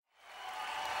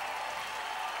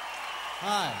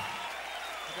Hi.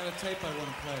 I got a tape I want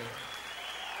to play.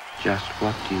 Just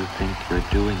what do you think you're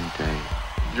doing,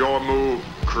 Dave? Your move,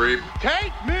 creep.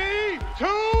 Take me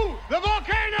to the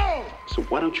volcano! So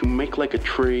why don't you make like a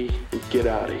tree and get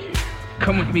out of here?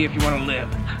 Come with me if you want to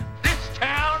live. This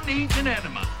town needs an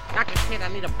enema. Dr. Kid,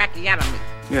 I need a backiotomy.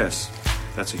 Yes,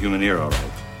 that's a human ear, all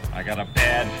right. I got a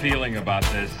bad feeling about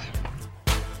this.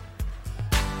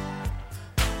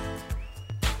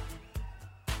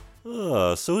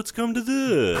 So it's come to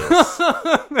this.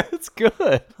 That's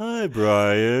good. Hi,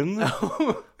 Brian.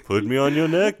 Put me on your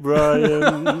neck,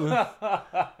 Brian.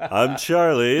 I'm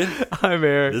Charlie. I'm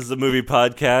Eric. This is a movie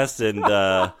podcast, and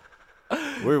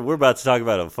we're about to talk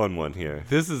about a fun one here.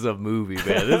 This is a movie,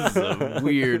 man. This is a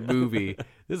weird movie.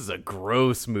 This is a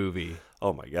gross movie.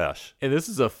 Oh my gosh. And this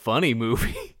is a funny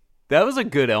movie. That was a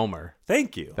good Elmer.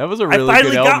 Thank you. That was a really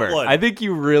good Elmer. Got one. I think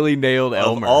you really nailed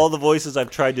Elmer. Of all the voices I've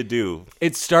tried to do.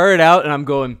 It started out and I'm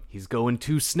going, he's going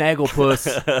to Snagglepuss.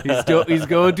 he's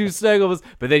going to Snagglepuss.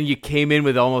 But then you came in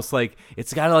with almost like,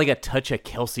 it's got like a touch of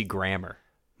Kelsey Grammer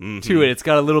to it. It's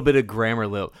got a little bit of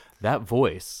Grammer. That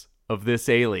voice of this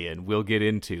alien we'll get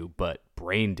into, but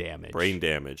brain damage. Brain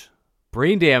damage.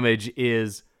 Brain damage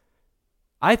is,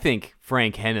 I think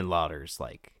Frank Henenlotter's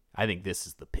like, I think this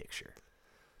is the picture.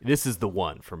 This is the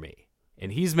one for me.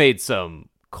 And he's made some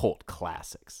cult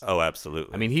classics. Oh,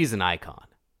 absolutely. I mean, he's an icon.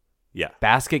 Yeah.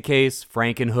 Basket Case,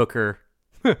 Frankenhooker.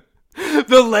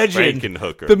 The legend.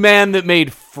 Frankenhooker. The man that made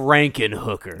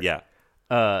Frankenhooker. Yeah.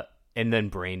 And then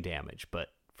Brain Damage. But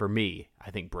for me,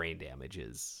 I think Brain Damage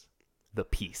is the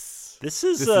piece. This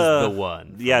is the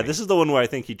one. Yeah, me. this is the one where I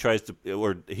think he tries to,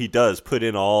 or he does, put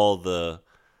in all the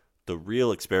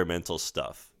real experimental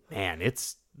stuff. Man,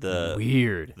 it's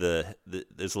weird.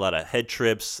 There's a lot of head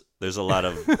trips. There's a lot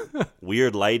of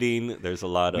weird lighting. There's a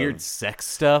lot of weird sex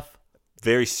stuff.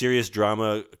 Very serious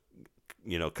drama,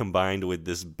 combined with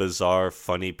this bizarre,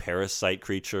 funny parasite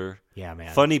creature. Yeah,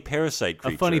 man. Funny parasite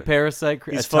creature. A funny parasite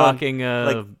creature. He's talking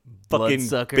like fucking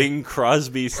bloodsucker. Bing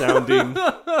Crosby sounding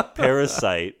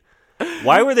parasite.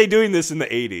 Why were they doing this in the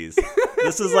 80s?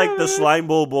 This is like the Slime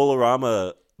Bowl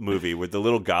Bolorama movie with the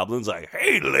little goblins like,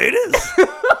 "Hey, ladies."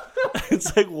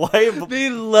 It's like, why? They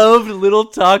loved little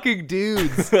talking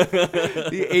dudes.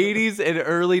 The 80s and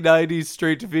early 90s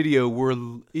straight to video were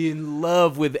in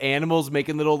love with animals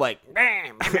making little like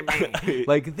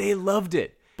they loved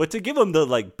it. But to give him the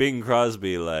like Bing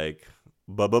Crosby like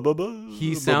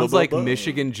he sounds like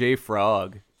Michigan J.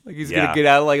 Frog. Like he's gonna get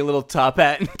out of like a little top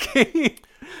hat and cape.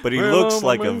 But he looks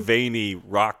like a veiny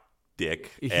rock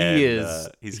dick. He is.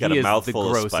 He's got a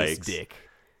mouthful of spikes. Dick.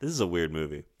 This is a weird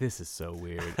movie. This is so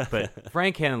weird. But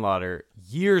Frank Henenlotter,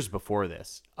 years before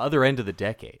this, other end of the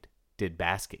decade, did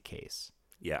Basket Case.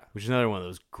 Yeah. Which is another one of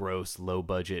those gross,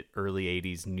 low-budget, early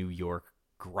 80s New York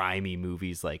grimy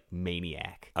movies like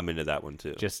Maniac. I'm into that one,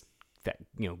 too. Just that,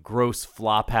 gross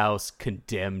flophouse,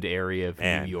 condemned area of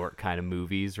New York kind of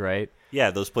movies, right?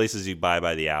 Yeah, those places you buy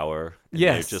by the hour.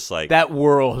 Yes. They're just like... That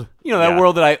world. That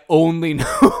world that I only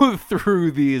know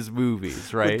through these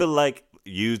movies, right? With the,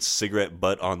 used cigarette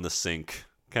butt on the sink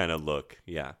kind of look.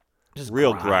 Yeah. Just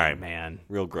real grime, man.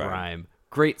 Real grime.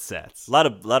 Great sets. A lot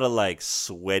of like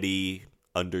sweaty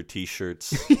under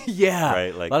t-shirts. Yeah.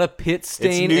 Right? Like, a lot of pit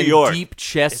stain New and York. deep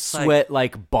chest sweat,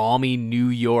 like balmy New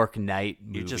York night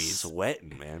movies. You're just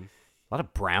sweating, man. A lot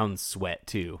of brown sweat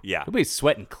too. Yeah. Nobody's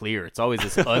sweating clear. It's always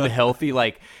this unhealthy,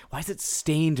 like, why is it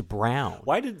stained brown?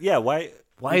 Why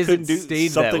is it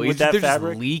stained something that way? with that They're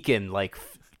fabric? Just leaking like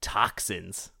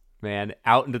toxins, man,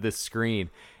 out into the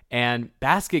screen. And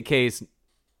Basket Case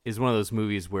is one of those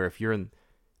movies where if you're in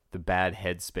the bad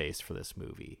headspace for this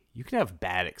movie, you can have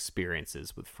bad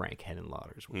experiences with Frank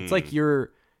Henenlotter's. It's like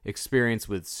your experience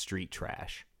with Street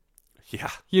Trash. Yeah.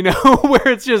 Where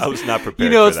it's just, I was not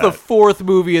prepared it's for the that. fourth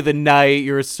movie of the night.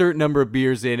 You're a certain number of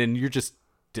beers in and you're just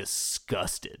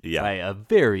disgusted by a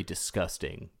very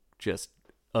disgusting, just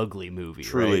ugly movie.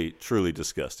 Truly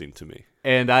disgusting to me.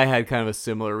 And I had kind of a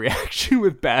similar reaction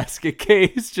with Basket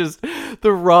Case, just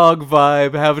the wrong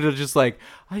vibe, having to just like,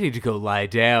 I need to go lie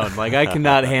down. Like, I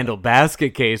cannot handle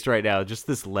Basket Case right now. Just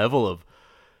this level of,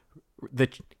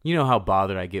 how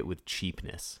bothered I get with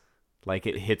cheapness. Like,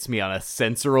 it hits me on a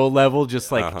sensorial level,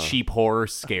 just like cheap horror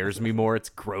scares me more. It's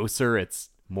grosser. It's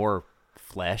more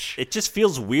flesh. It just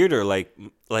feels weirder.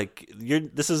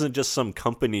 This isn't just some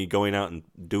company going out and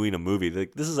doing a movie.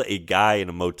 Like, this is a guy in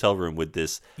a motel room with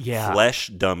this flesh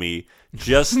dummy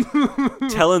just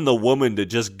telling the woman to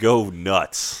just go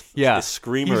nuts. Yeah. To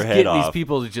scream He's her head getting off. these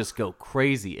people to just go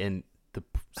crazy. And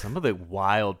some of the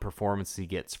wild performances he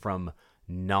gets from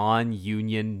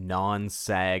non-union,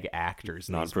 non-SAG actors,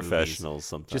 non-professionals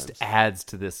sometimes, just adds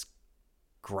to this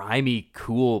grimy,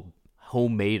 cool,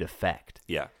 homemade effect.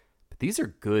 Yeah. But these are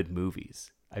good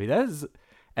movies. I mean, that is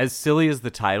as silly as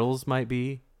the titles might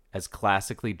be, as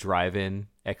classically drive-in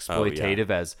exploitative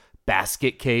as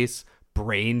Basket Case,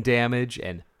 Brain Damage,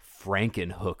 and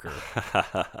Frankenhooker.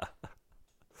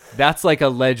 That's like a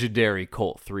legendary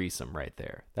cult threesome right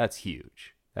there. That's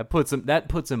huge. That puts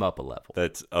him up a level.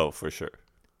 That's for sure.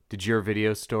 Did your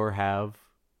video store have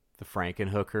the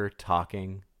Frankenhooker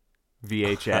talking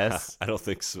VHS? I don't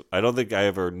think so. I don't think I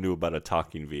ever knew about a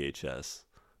talking VHS.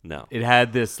 No. It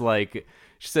had this like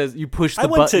she says you push the I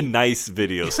went button. to nice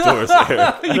video stores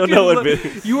there. I don't know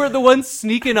what you were the one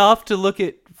sneaking off to look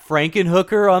at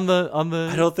Frankenhooker on the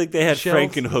I don't think they had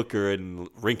shelves? Frankenhooker in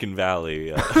Rincon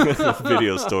Valley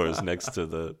video stores next to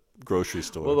the grocery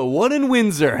store. Well, the one in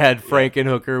Windsor had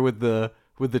Frankenhooker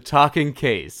with the talking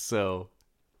case. So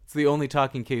it's the only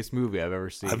talking case movie I've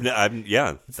ever seen.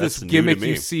 It's this gimmick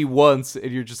you see once,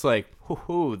 and you're just like,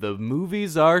 "Whoa, the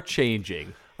movies are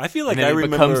changing." I feel like and then I it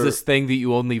remember becomes this thing that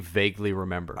you only vaguely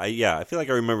remember. I feel like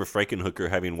I remember Frankenhooker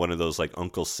having one of those like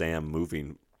Uncle Sam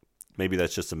moving. Maybe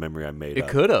that's just a memory I made. It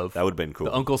could have. That would have been cool.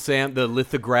 The Uncle Sam, the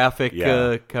lithographic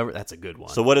cover. That's a good one.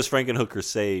 So what does Frankenhooker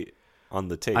say on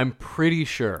the tape? I'm pretty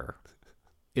sure.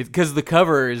 Because the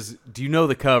cover is, do you know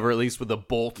the cover, at least with the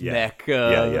bolt neck,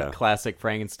 classic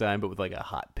Frankenstein, but with like a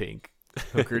hot pink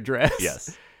hooker dress?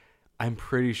 Yes. I'm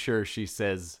pretty sure she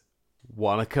says,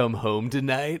 "Wanna come home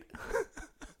tonight?"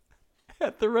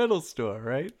 At the rental store,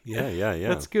 right? Yeah.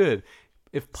 That's good.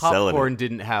 If Popcorn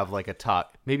didn't have like a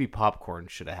talk, maybe Popcorn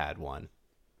should have had one.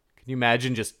 Can you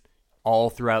imagine just all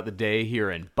throughout the day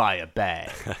hearing, "Buy a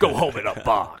bag, go home in a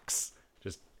box."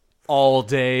 Just all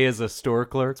day as a store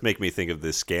clerk. It's make me think of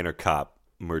the Scanner Cop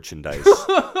merchandise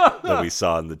that we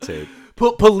saw in the tape.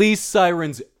 Put police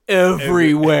sirens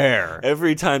everywhere.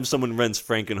 Every time someone rents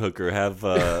Frankenhooker, have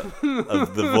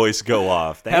the voice go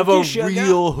off. Have a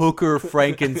real hooker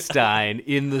Frankenstein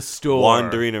in the store.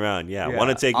 Wandering around. Yeah. Want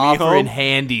to take me offering home?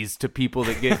 handies to people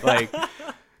that get like...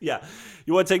 Yeah.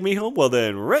 You want to take me home? Well,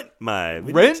 then rent my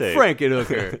videotape. Rent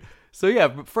Frankenhooker. So yeah,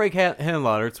 but Frank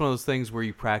Henlotter, it's one of those things where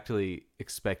you practically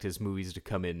expect his movies to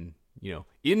come in,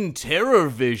 in terror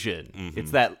vision. Mm-hmm.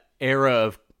 It's that era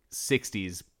of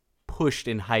 60s pushed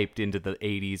and hyped into the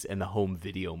 80s and the home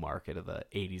video market of the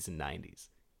 80s and 90s.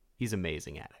 He's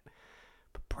amazing at it.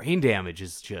 But Brain Damage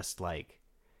is just like,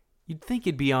 you'd think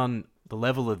it'd be on the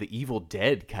level of the Evil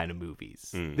Dead kind of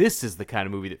movies. This is the kind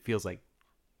of movie that feels like,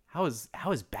 how is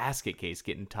Basket Case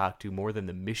getting talked to more than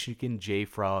the Michigan J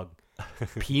Frog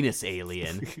penis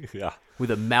alien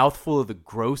with a mouthful of the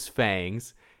gross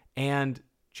fangs and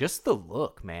just the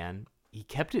look, man. He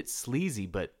kept it sleazy,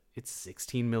 but it's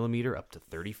 16 millimeter up to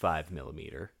 35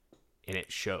 millimeter, and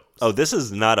it shows. Oh, this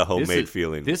is not a homemade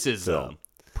feeling. This is film.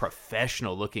 A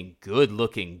professional looking, good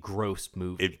looking, gross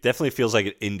movie. It definitely feels like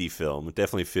an indie film. It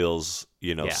definitely feels,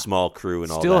 small crew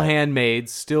and all that. Still handmade,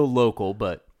 still local,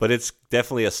 but it's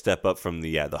definitely a step up from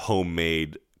the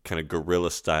homemade kind of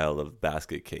guerrilla style of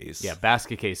Basket Case. Yeah,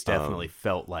 Basket Case definitely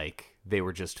felt like they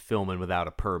were just filming without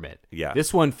a permit. Yeah.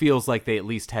 This one feels like they at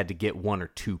least had to get 1 or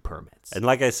 2 permits. And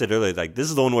like I said earlier, like this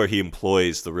is the one where he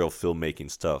employs the real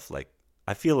filmmaking stuff. Like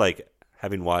I feel like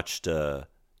having watched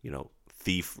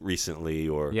Thief recently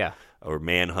or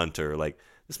Manhunter, like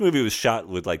this movie was shot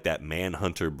with like that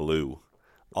Manhunter blue.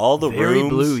 All the Very rooms,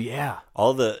 blue, yeah.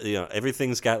 All the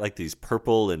everything's got like these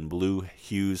purple and blue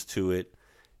hues to it.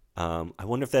 I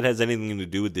wonder if that has anything to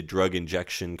do with the drug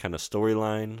injection kind of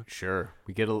storyline. Sure,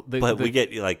 we get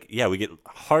we get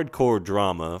hardcore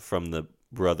drama from the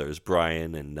brothers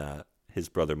Brian and his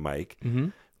brother Mike. Mm-hmm.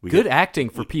 Good acting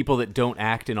for people that don't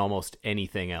act in almost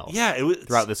anything else. Yeah, it was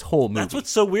throughout this whole movie. That's what's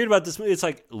so weird about this movie. It's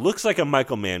like looks like a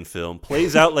Michael Mann film,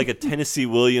 plays out like a Tennessee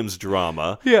Williams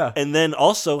drama, and then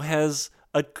also has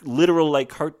a literal like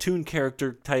cartoon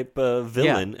character type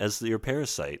villain as your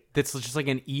parasite. That's just like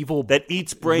an evil that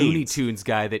eats brains. Looney Tunes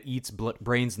guy that eats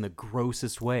brains in the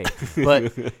grossest way.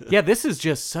 But yeah, this is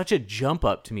just such a jump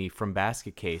up to me from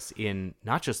Basket Case in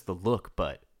not just the look,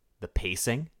 but the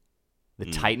pacing, the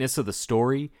tightness of the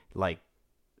story, like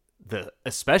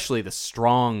especially the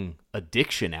strong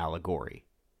addiction allegory.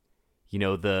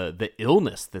 The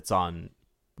illness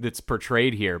that's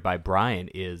portrayed here by Brian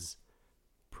is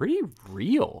pretty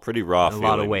real, pretty raw in a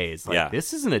lot of ways. Like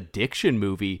this is an addiction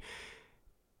movie,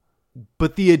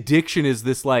 but the addiction is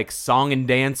this like song and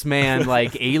dance man,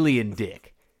 like alien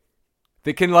dick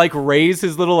that can like raise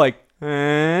his little like.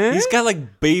 He's got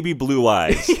like baby blue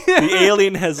eyes. The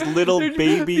alien has little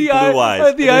baby blue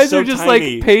eyes. The eyes are just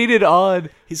tiny. Like painted on.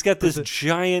 He's got this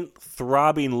giant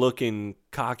throbbing looking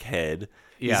cock head.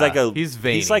 Yeah, he's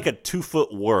veiny. He's like a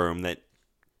 2-foot worm that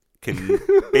can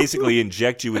basically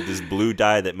inject you with this blue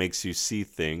dye that makes you see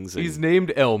things. He's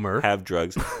named Elmer. Have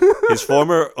drugs. His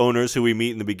former owners, who we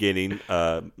meet in the beginning,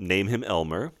 name him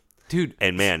Elmer. Dude.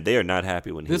 And man, they are not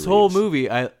happy when he leaves. This whole movie,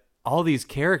 all these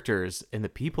characters and the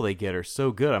people they get are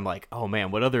so good. I'm like, oh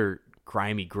man, what other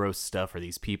grimy, gross stuff are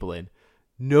these people in?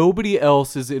 Nobody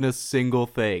else is in a single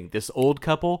thing. This old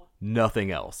couple,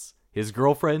 nothing else. His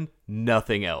girlfriend,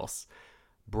 nothing else.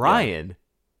 Brian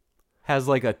has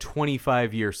like a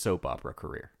 25-year soap opera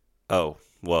career. Oh,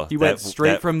 well. He went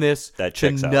straight from this to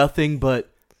out. nothing but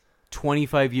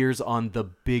 25 years on the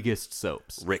biggest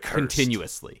soaps. Rick Hurst.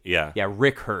 Continuously. Yeah. Yeah,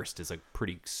 Rick Hurst is a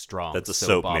pretty strong That's a soap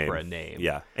soap opera name.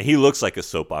 Yeah. And he looks like a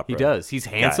soap opera. He does. He's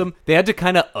handsome. They had to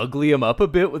kind of ugly him up a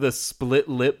bit with a split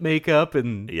lip makeup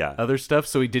and other stuff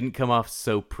so he didn't come off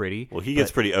so pretty. Well, he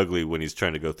gets pretty ugly when he's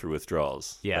trying to go through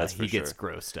withdrawals. Yeah, That's for he sure. gets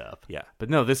grossed up. Yeah. But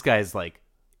no, this guy's like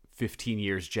 15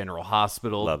 years General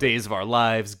Hospital, Love Days of Our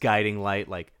Lives, Guiding Light,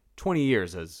 like 20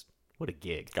 years as what a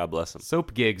gig. God bless him.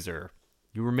 Soap gigs are,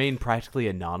 you remain practically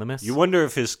anonymous. You wonder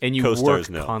if his and you co-stars work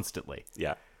know. constantly.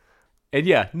 Yeah. And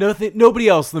yeah, nobody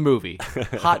else in the movie.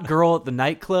 Hot girl at the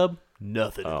nightclub,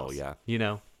 nothing else. Oh, yeah. You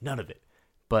know, none of it.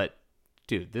 But,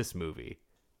 dude, this movie,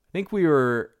 I think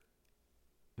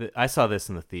I saw this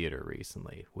in the theater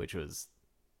recently, which was,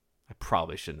 I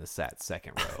probably shouldn't have sat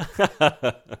second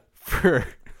row.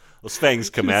 Those fangs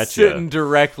come at sitting you.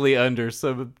 directly under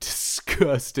some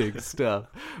disgusting stuff.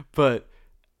 But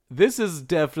this is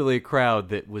definitely a crowd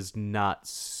that was not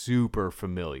super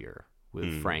familiar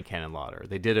with Frank Henenlotter.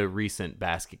 They did a recent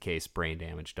Basket Case Brain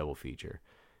Damage double feature.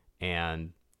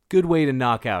 And good way to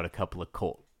knock out a couple of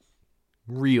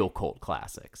real cult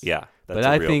classics. Yeah. But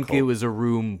I think it was a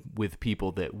room with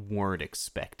people that weren't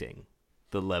expecting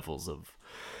the levels of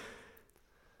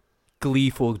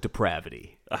gleeful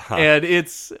depravity. And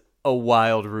it's a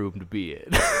wild room to be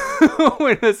in.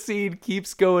 When a scene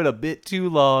keeps going a bit too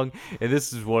long, and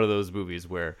this is one of those movies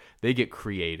where they get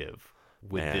creative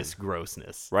with this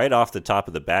grossness. Right off the top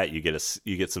of the bat, you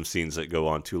get some scenes that go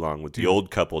on too long with the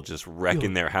old couple just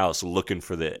wrecking their house looking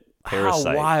for the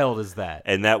parasite. How wild is that?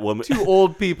 And that woman, two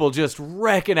old people just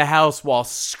wrecking a house while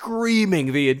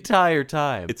screaming the entire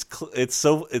time.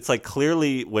 It's like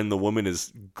clearly when the woman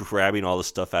is grabbing all the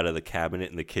stuff out of the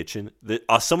cabinet in the kitchen,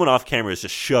 someone off camera is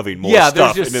just shoving more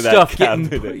stuff into that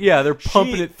cabinet. They're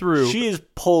pumping it through. She is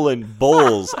pulling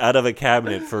bowls out of a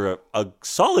cabinet for a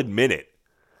solid minute,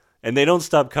 and they don't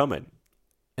stop coming.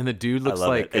 And the dude looks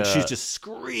like, and she's just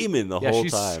screaming the whole time.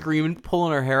 She's screaming,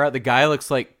 pulling her hair out. The guy looks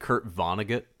like Kurt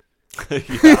Vonnegut.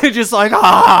 Just like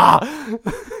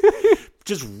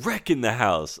just wrecking the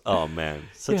house. Oh man,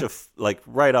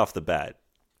 right off the bat,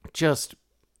 just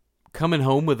coming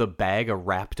home with a bag of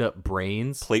wrapped up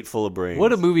brains, plate full of brains.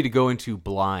 What a movie to go into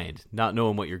blind, not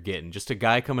knowing what you're getting. Just a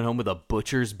guy coming home with a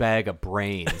butcher's bag of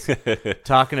brains,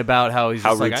 talking about how he's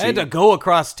just like, I had to go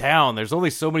across town. There's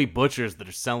only so many butchers that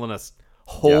are selling us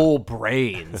whole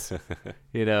brains,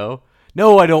 you know.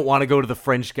 No, I don't want to go to the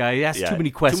French guy. He asks too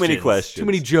many questions. Too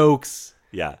many jokes.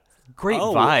 Yeah. Great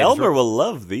vibes. Elmer will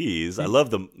love these. I love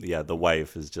them. Yeah, the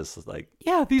wife is just like,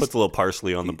 puts a little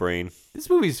parsley on the brain. This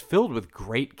movie's filled with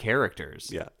great characters.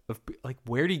 Yeah. Like,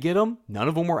 where do you get them? None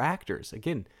of them were actors.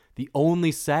 Again, the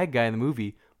only SAG guy in the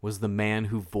movie was the man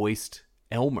who voiced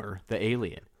Elmer, the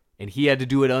alien. And he had to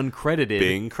do it uncredited.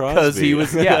 Bing Crosby. Because he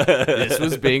was, this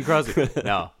was Bing Crosby.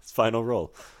 No. His final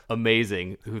role.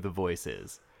 Amazing who the voice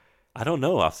is. I don't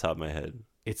know off the top of my head.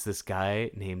 It's this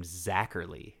guy named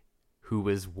Zachary, who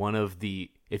was one of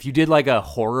if you did like a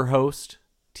horror host,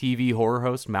 TV horror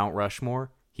host, Mount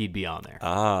Rushmore, he'd be on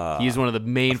there. He's one of the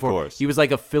main of course. He was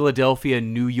like a Philadelphia,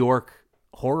 New York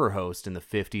horror host in the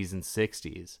 50s and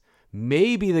 60s.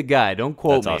 Maybe the guy, don't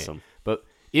quote me. That's awesome. But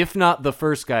if not the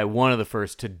first guy, one of the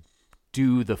first to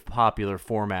do the popular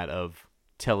format of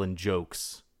telling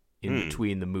jokes in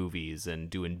between the movies and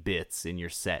doing bits in your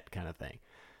set kind of thing.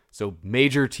 So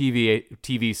major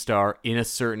TV star in a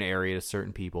certain area to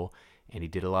certain people, and he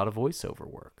did a lot of voiceover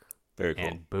work. Very cool.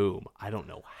 And boom, I don't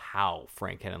know how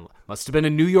Frank Henenlotter must have been a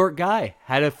New York guy.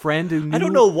 Had a friend who knew. I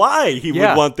don't know why he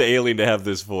would want the alien to have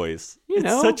this voice.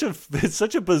 It's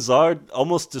such a bizarre,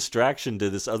 almost distraction to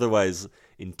this otherwise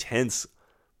intense,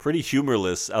 pretty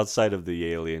humorless outside of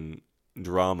the alien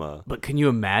drama. But can you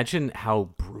imagine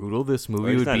how brutal this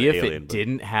movie would be if it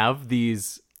didn't have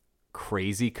these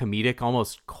crazy comedic,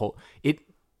 almost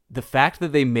the fact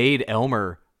that they made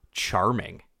Elmer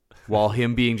charming while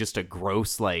him being just a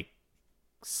gross, like,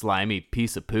 slimy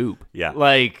piece of poop. Yeah.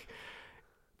 Like,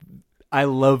 I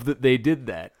love that they did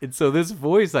that. And so this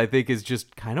voice, I think, is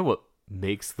just kind of what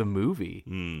makes the movie.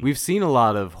 We've seen a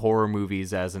lot of horror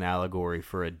movies as an allegory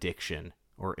for addiction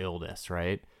or illness,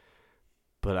 right?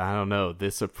 But I don't know.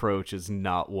 This approach is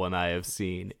not one I have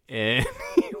seen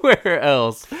anywhere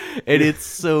else, and it's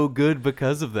so good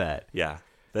because of that. Yeah,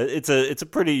 it's a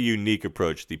pretty unique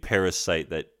approach. The parasite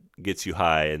that gets you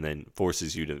high and then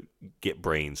forces you to get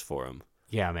brains for him.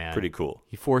 Yeah, man. Pretty cool.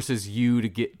 He forces you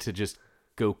to just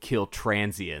go kill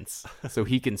transients so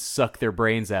he can suck their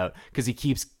brains out because he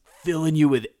keeps filling you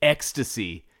with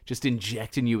ecstasy, just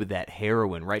injecting you with that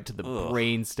heroin right to the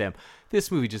brainstem. This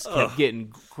movie just kept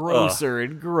getting grosser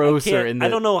and grosser. I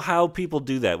don't know how people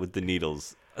do that with the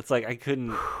needles. It's like I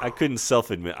couldn't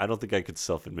self-admit. I don't think I could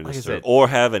self-administer or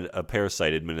have a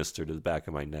parasite administered to the back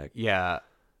of my neck. Yeah.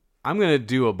 I'm going to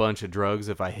do a bunch of drugs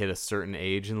if I hit a certain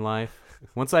age in life.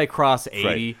 Once I cross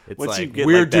 80, it's once like,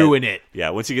 we're doing it.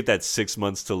 Yeah, once you get that 6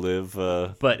 months to live.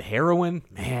 But heroin,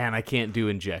 man, I can't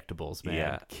do injectables, man.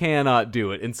 Yeah. Cannot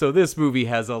do it. And so this movie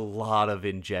has a lot of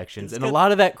injections and a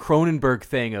lot of that Cronenberg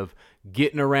thing of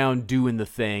getting around doing the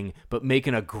thing, but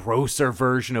making a grosser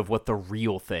version of what the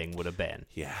real thing would have been.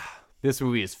 Yeah. This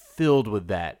movie is filled with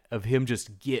that, of him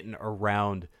just getting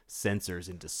around censors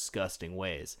in disgusting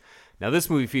ways. Now, this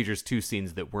movie features 2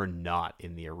 scenes that were not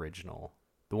in the original.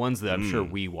 The ones that I'm sure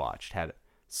we watched had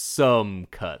some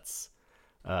cuts.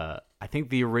 I think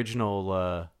the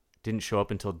original didn't show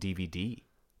up until DVD,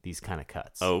 these kind of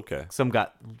cuts. Oh, okay. Some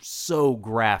got so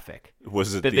graphic.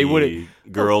 Was it that the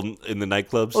girl in the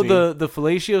nightclub scene? Oh, the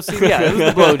fellatio scene? Yeah, it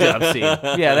was the blowjob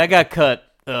scene. Yeah, that got cut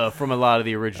from a lot of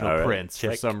the original prints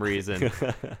for some reason.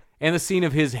 And the scene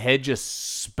of his head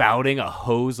just spouting a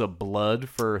hose of blood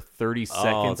for 30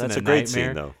 seconds in a nightmare. That's a great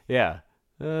scene, though. Yeah.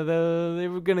 They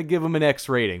were going to give him an X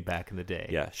rating back in the day.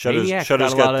 Yeah, Shudder's got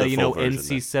a lot of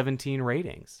NC-17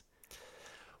 ratings.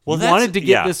 Well, you wanted to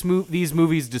get these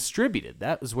movies distributed.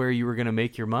 That was where you were going to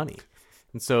make your money.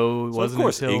 And so it wasn't of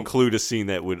course, until... include a scene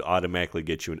that would automatically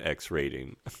get you an X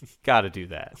rating. Got to do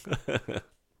that.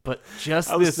 But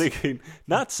I was thinking,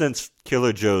 not since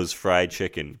Killer Joe's Fried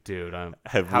Chicken, dude,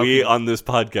 have we on this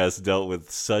podcast dealt with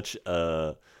such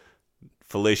a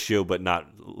fellatio, but not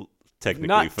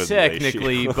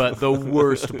technically, but the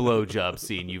worst blowjob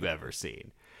scene you've ever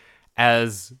seen.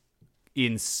 As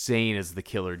insane as the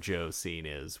Killer Joe scene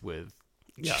is with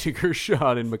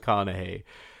Jiggershot and McConaughey.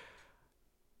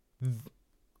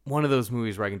 One of those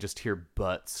movies where I can just hear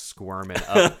butts squirming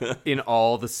up in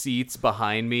all the seats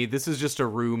behind me. This is just a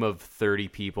room of 30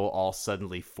 people all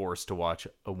suddenly forced to watch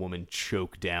a woman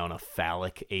choke down a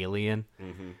phallic alien.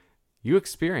 Mm-hmm. You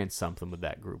experienced something with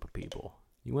that group of people.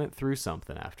 You went through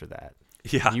something after that.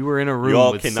 Yeah. You were in a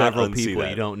room with several people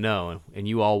you don't know, and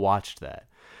you all watched that.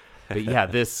 But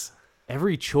yeah,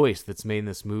 every choice that's made in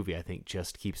this movie, I think,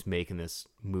 just keeps making this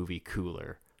movie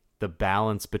cooler. The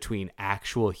balance between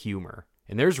actual humor,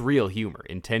 and there's real humor,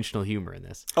 intentional humor in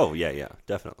this. Oh, yeah,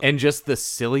 definitely. And just the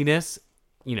silliness,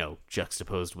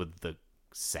 juxtaposed with the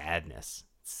sadness.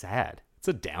 It's sad. It's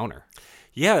a downer.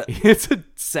 Yeah. It's a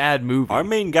sad movie. Our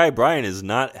main guy, Brian, is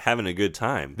not having a good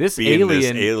time. This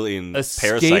alien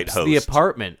parasite host. The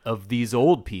apartment of these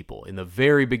old people in the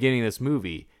very beginning of this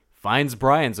movie, finds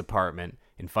Brian's apartment,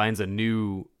 and finds a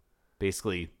new,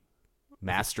 basically,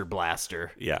 master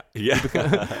blaster. Yeah.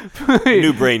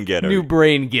 New brain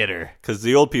getter. Because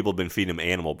the old people have been feeding him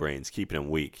animal brains, keeping him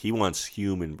weak. He wants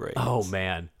human brains. Oh,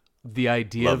 man. The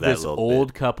idea of this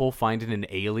old couple finding an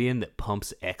alien that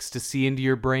pumps ecstasy into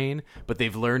your brain, but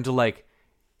they've learned to,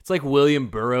 it's like William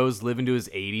Burroughs living to his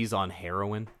 80s on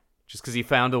heroin, just because he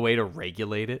found a way to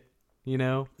regulate it,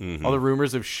 Mm-hmm. All the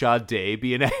rumors of Sade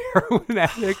being a heroin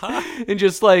addict, and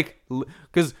just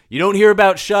because you don't hear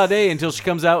about Sade until she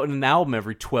comes out with an album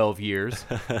every 12 years.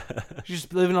 She's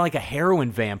just living like a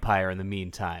heroin vampire in the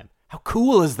meantime. How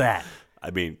cool is that?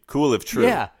 I mean, cool if true.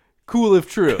 Yeah. Cool if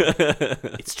true.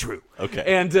 It's true. Okay.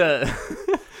 And so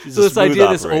this idea,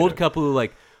 this old couple who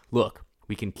look,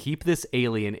 we can keep this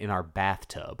alien in our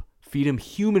bathtub, feed him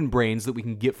human brains that we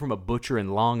can get from a butcher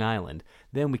in Long Island,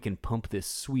 then we can pump this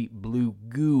sweet blue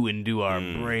goo into our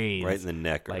brains. Right in the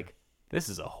neck. This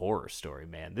is a horror story,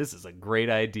 man. This is a great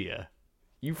idea.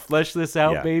 You flesh this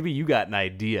out, baby, you got an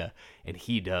idea. And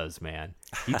he does, man.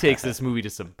 He takes this movie to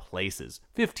some places.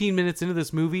 15 minutes into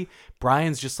this movie,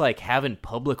 Brian's just having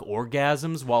public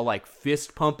orgasms while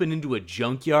fist pumping into a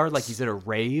junkyard like he's at a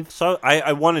rave. So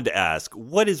I wanted to ask,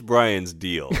 what is Brian's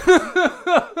deal?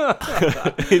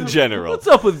 In general. What's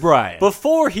up with Brian?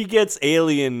 Before he gets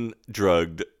alien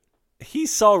drugged, he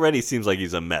already seems like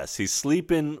he's a mess. He's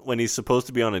sleeping when he's supposed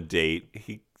to be on a date.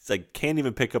 He can't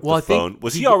even pick up the phone.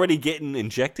 Was he already getting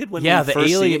injected when we first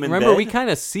see him in remember, bed? we kind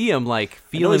of see him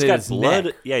feeling his blood.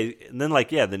 Neck. Yeah, and then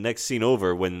the next scene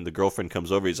over, when the girlfriend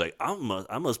comes over, he's like,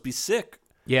 I must be sick.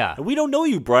 Yeah. And we don't know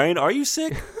you, Brian. Are you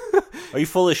sick? Are you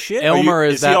full of shit? Elmer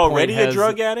is he already a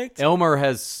drug addict? Elmer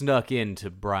has snuck into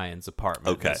Brian's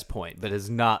apartment Okay. at this point, but has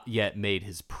not yet made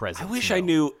his presence I wish known. I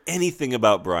knew anything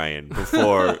about Brian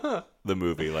before the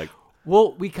movie. Like,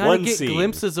 Well, we kind One of get scene.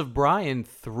 glimpses of Brian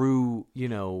through,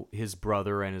 his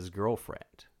brother and his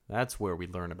girlfriend. That's where we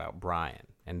learn about Brian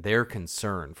and their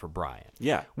concern for Brian.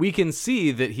 yeah, We can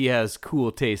see that he has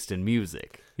cool taste in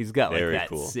music. He's got Very that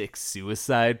cool. sick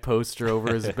Suicide poster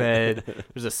over his bed.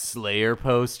 There's a Slayer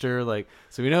poster.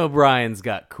 So we know Brian's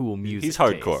got cool music. He's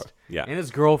hardcore. taste. Yeah. And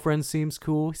his girlfriend seems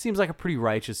cool. He seems like a pretty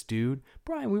righteous dude.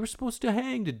 Brian, we were supposed to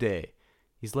hang today.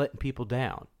 He's letting people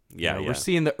down. Yeah, yeah. We're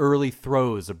seeing the early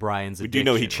throes of Brian's we addiction.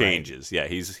 do know he right? changes. Yeah,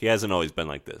 he hasn't always been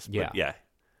like this. But yeah.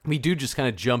 We do just kind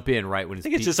of jump in right when his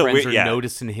think it's deep just a friends weird- are yeah.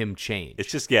 noticing him change.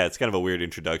 It's just it's kind of a weird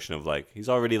introduction of like he's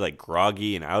already like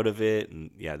groggy and out of it, and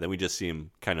then we just see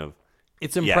him kind of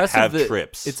It's impressive have that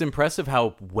trips. It's impressive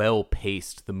how well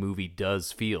paced the movie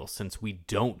does feel, since we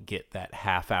don't get that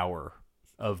half hour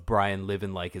of Brian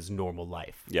living like his normal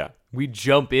life. Yeah. We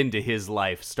jump into his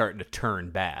life starting to turn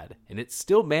bad, and it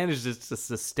still manages to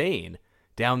sustain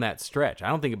down that stretch. I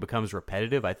don't think it becomes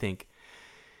repetitive. I think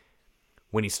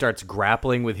when he starts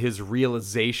grappling with his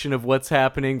realization of what's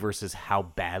happening versus how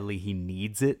badly he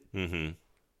needs it,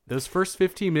 those first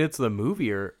 15 minutes of the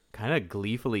movie are kind of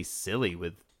gleefully silly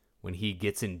with when he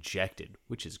gets injected,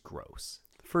 which is gross.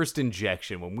 First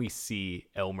injection, when we see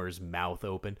Elmer's mouth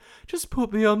open. Just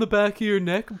put me on the back of your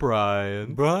neck,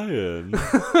 Brian. Brian.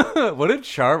 What a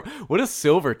charm. What a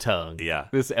silver tongue Yeah.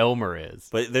 this Elmer is.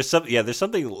 But there's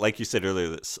something like you said earlier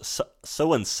that's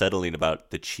so unsettling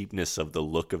about the cheapness of the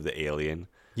look of the alien.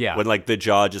 Yeah. When like the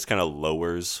jaw just kind of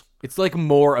lowers. It's like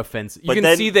more offensive. You But can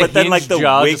then, see the but then like hinged the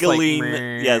jaw just wiggling, like,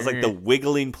 it's like the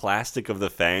wiggling plastic of the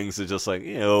fangs is just like,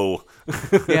 ew.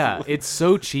 yeah, it's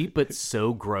so cheap but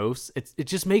so gross. It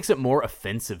just makes it more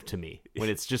offensive to me when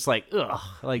it's just like, ugh,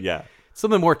 like Yeah.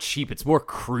 something more cheap. It's more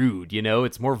crude,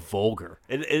 It's more vulgar.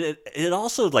 It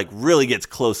also like really gets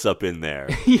close up in there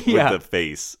Yeah. with the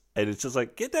face, and it's just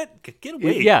like get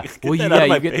away. Yeah, Get well, that out of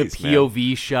my you get face, the man.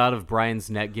 POV shot of Brian's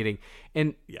neck getting,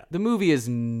 and Yeah. the movie is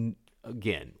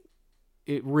again,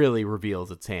 it really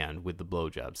reveals its hand with the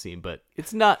blowjob scene, but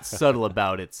it's not subtle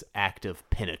about its act of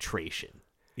penetration.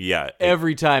 Yeah,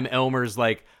 Every time Elmer's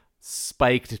like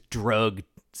spiked drug,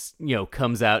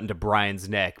 comes out into Brian's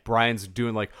neck, Brian's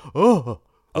doing like, yeah.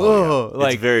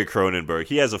 like it's very Cronenberg.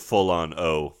 He has a full on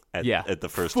O at the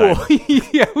first full- time.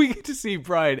 Yeah, we get to see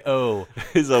Brian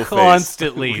His O face.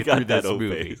 constantly We got through that this O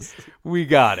movie. face. We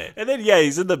got it. And then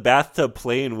he's in the bathtub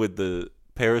playing with the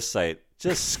parasite,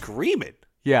 just screaming.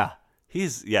 Yeah.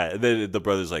 And then the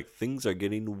brother's like, things are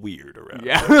getting weird around.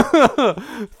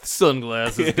 Yeah.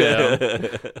 Sunglasses down.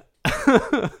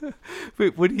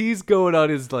 But when he's going on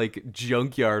his like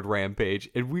junkyard rampage,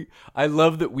 and I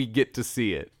love that we get to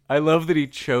see it. I love that he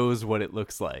chose what it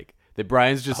looks like. That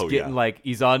Brian's just getting like,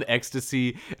 he's on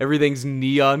ecstasy, everything's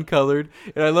neon colored,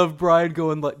 and I love Brian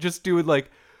going like, just doing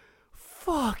like,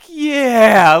 fuck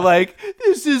yeah, like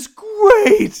this is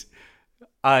great.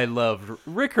 I loved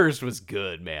Rick Hurst was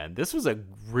good, man. This was a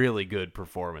really good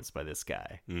performance by this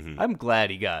guy. Mm-hmm. I'm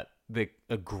glad he got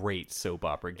a great soap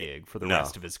opera gig for the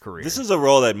rest of his career. This is a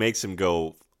role that makes him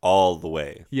go all the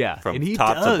way. Yeah, from and he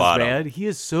top does, to bottom. man. He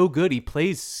is so good. He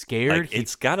plays scared. Like,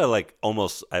 it's gotta like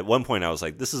almost at one point I was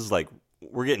like, this is like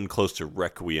we're getting close to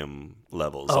Requiem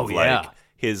levels. Oh, of yeah. like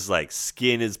his like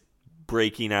skin is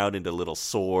breaking out into little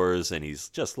sores, and he's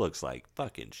just looks like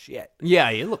fucking shit. Yeah,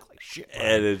 he looked like shit.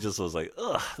 And it just was like,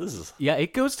 ugh, this is. Yeah,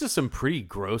 it goes to some pretty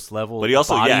gross levels. But he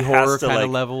also body horror has to kind like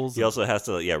of levels. He also has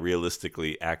to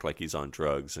realistically act like he's on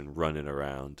drugs and running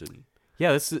around and.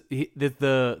 Yeah, this is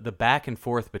the back and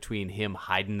forth between him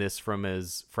hiding this from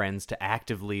his friends to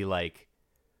actively like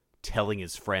telling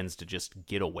his friends to just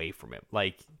get away from him.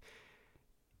 Like,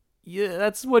 yeah,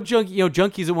 that's what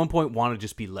junkies at one point want to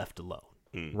just be left alone,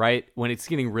 right? When it's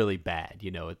getting really bad,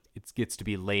 it gets to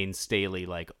be Lane Staley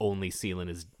like only seeing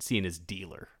his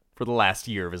dealer for the last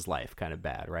year of his life, kind of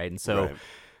bad, right? And so. Right.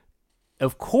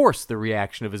 Of course, the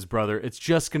reaction of his brother, it's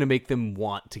just going to make them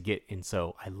want to get in.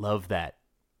 So I love that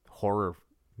horror,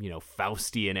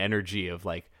 Faustian energy of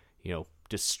like,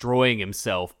 destroying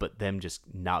himself, but them just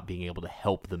not being able to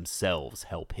help themselves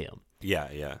help him. Yeah,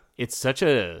 yeah. It's such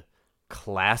a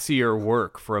classier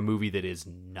work for a movie that is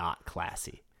not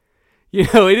classy.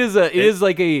 It is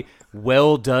like a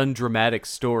well done dramatic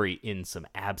story in some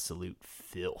absolute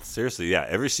filth. Seriously, yeah.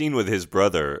 Every scene with his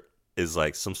brother is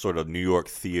like some sort of New York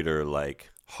theater, like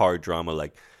hard drama.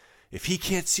 Like, if he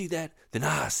can't see that, then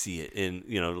I see it. And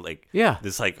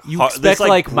this like you expect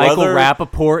like Michael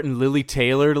Rappaport and Lily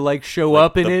Taylor to like show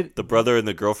up in it. The brother and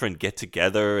the girlfriend get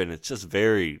together, and it's just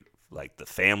very, like the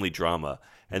family drama.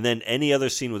 And then any other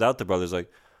scene without the brothers, like,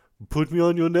 put me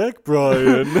on your neck,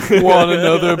 Brian. Want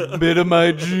another bit of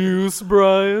my juice,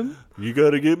 Brian? You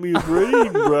got to get me a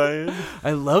brain, Brian.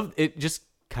 I love it. Just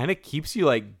kind of keeps you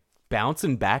like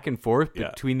bouncing back and forth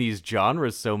between these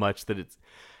genres so much that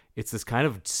it's this kind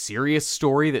of serious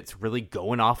story that's really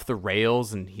going off the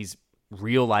rails, and he's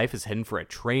real life is heading for a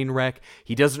train wreck.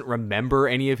 He doesn't remember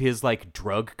any of his like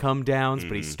drug come downs,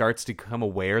 but he starts to become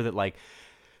aware that like,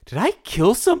 did I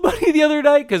kill somebody the other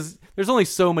night? Because there's only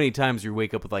so many times you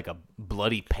wake up with like a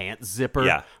bloody pants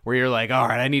zipper where you're like, all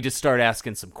right, I need to start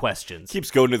asking some questions.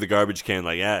 Keeps going to the garbage can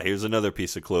like, here's another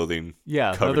piece of clothing.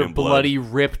 Yeah, covered another in blood. bloody,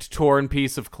 ripped, torn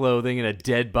piece of clothing and a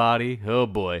dead body. Oh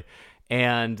boy.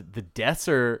 And the deaths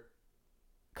are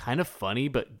kind of funny,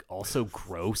 but also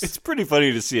gross. It's pretty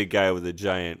funny to see a guy with a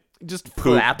giant just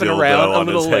flapping around, a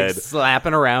little like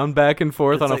slapping around back and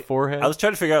forth on a forehead. I was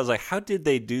trying to figure out, I was like, how did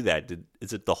they do that?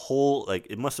 Is it the whole, like,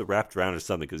 it must have wrapped around or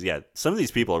something? Because, some of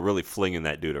these people are really flinging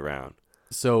that dude around.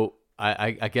 So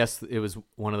I guess it was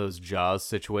one of those Jaws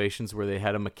situations where they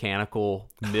had a mechanical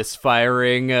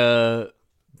misfiring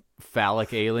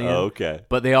phallic alien. Oh, okay.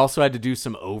 But they also had to do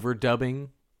some overdubbing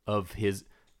of his...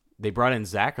 They brought in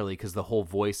Zachary because the whole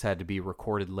voice had to be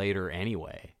recorded later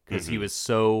anyway. Because he was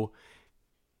so...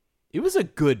 It was a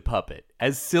good puppet.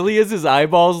 As silly as his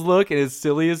eyeballs look and as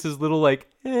silly as his little, like,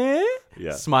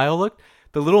 smile looked,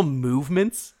 the little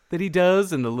movements that he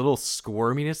does and the little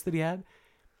squirminess that he had,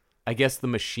 I guess the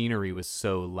machinery was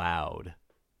so loud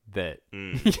that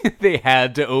they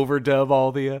had to overdub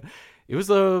all the... it was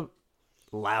a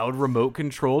loud,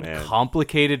 remote-controlled,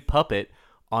 complicated puppet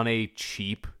on a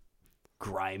cheap,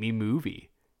 grimy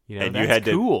movie. You know, and that's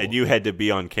cool. And you had to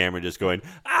be on camera just going,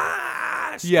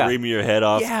 screaming your head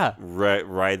off,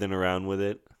 writhing around with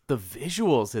it. The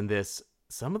visuals in this,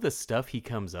 some of the stuff he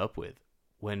comes up with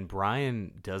when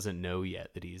Brian doesn't know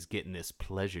yet that he's getting this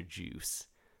pleasure juice.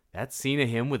 That scene of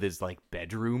him with his like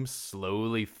bedroom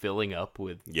slowly filling up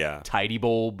with tidy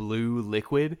bowl blue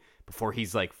liquid before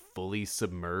he's like fully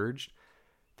submerged.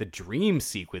 The dream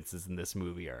sequences in this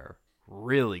movie are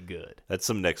really good. That's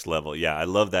some next level. Yeah, I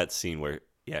love that scene where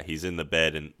he's in the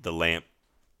bed and the lamp,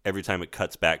 every time it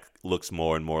cuts back, looks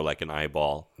more and more like an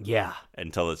eyeball. Yeah.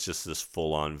 Until it's just this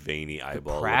full-on veiny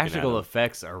eyeball. The practical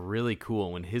effects are really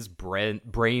cool when his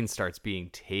brain starts being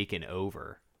taken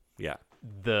over. Yeah.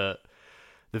 The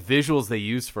visuals they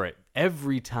use for it,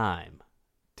 every time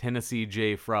Tennessee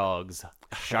J. Frog's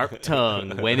sharp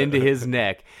tongue went into his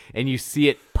neck and you see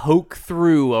it poke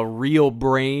through a real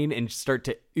brain and start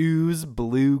to ooze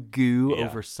blue goo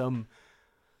over some...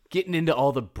 Getting into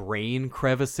all the brain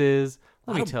crevices.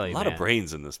 Let me tell you, a lot of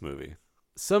brains in this movie.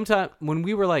 Sometime when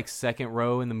we were like second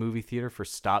row in the movie theater for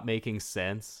Stop Making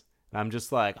Sense, I'm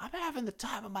just like, I'm having the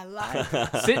time of my life.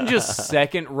 Sitting just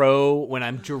second row when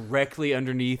I'm directly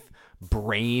underneath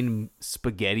brain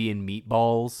spaghetti and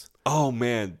meatballs. Oh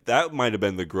man, that might have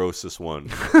been the grossest one.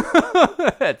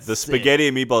 The spaghetti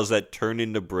and meatballs that turn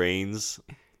into brains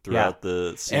throughout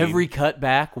the scene. Every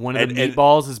cutback, one of the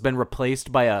meatballs has been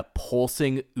replaced by a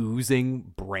pulsing,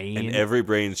 oozing brain. And every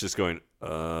brain's just going,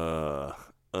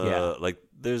 like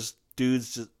there's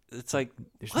dudes just, it's like,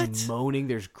 there's moaning,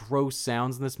 there's gross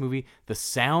sounds in this movie. The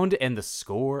sound and the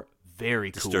score,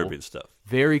 very cool. Disturbing stuff.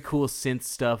 Very cool synth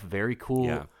stuff, very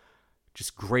cool.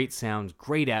 Just great sounds,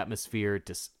 great atmosphere.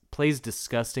 Plays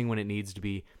disgusting when it needs to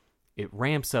be. It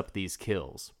ramps up these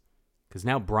kills. Because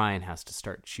now Brian has to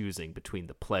start choosing between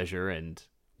the pleasure and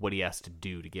what he has to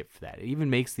do to get for that. It even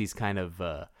makes these kind of...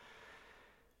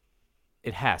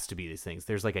 it has to be these things.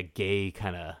 There's like a gay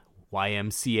kind of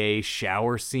YMCA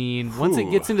shower scene. Once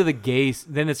it gets into the gay...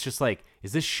 Then it's just like,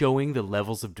 is this showing the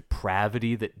levels of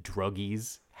depravity that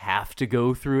druggies have to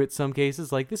go through at some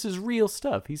cases? Like, this is real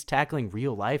stuff. He's tackling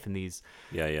real life in these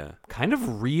kind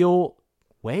of real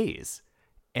ways.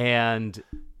 And...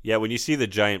 Yeah, when you see the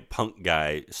giant punk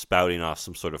guy spouting off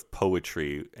some sort of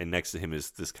poetry, and next to him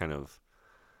is this kind of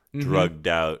drugged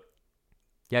out,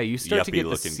 you start to get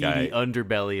the seedy guy.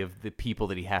 Underbelly of the people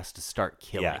that he has to start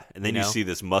killing. Yeah, and then you see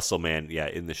this muscle man,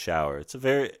 in the shower. It's a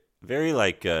very, very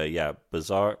like,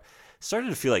 bizarre. Started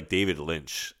to feel like David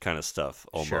Lynch kind of stuff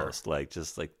almost, like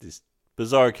just like these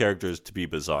bizarre characters to be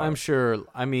bizarre. I'm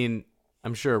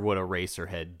sure what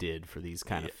Eraserhead did for these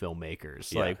kind of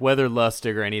filmmakers. Like, whether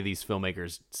Lustig or any of these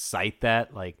filmmakers cite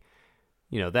that, like,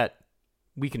 that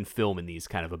we can film in these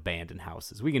kind of abandoned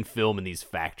houses. We can film in these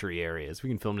factory areas. We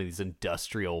can film in these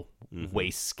industrial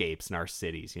wastegapes in our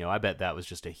cities. I bet that was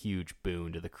just a huge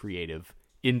boon to the creative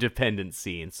independent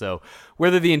scene. So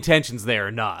whether the intention's there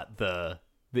or not, the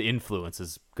influence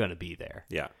is going to be there.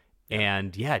 Yeah.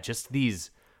 And, just these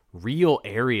real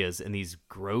areas and these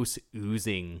gross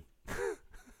oozing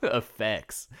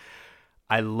effects.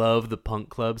 I love the punk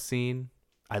club scene.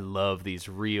 I love these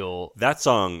real... That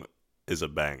song is a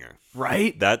banger.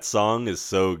 Right? That song is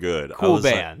so good. Cool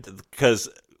band. Because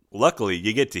luckily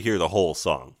you get to hear the whole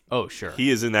song. Oh, sure. He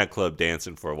is in that club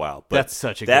dancing for a while. But that's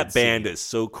such a good That band scene. is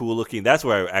so cool looking. That's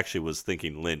where I actually was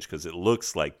thinking Lynch, because it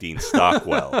looks like Dean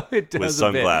Stockwell It does with a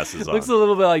sunglasses bit. on. Looks a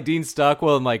little bit like Dean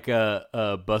Stockwell and like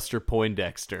Buster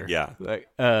Poindexter. Yeah. Like,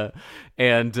 but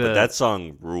that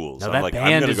song rules. No, I'm that like, band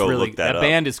I'm gonna is go really, look that up.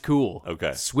 band is cool.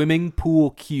 Okay. Swimming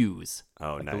Pool Q's.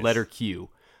 Oh, like nice. The letter Q.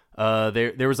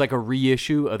 There was like a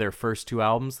reissue of their first 2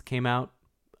 albums that came out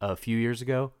a few years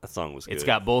ago. That song was good. It's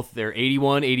got both their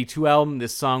 81, 82 album.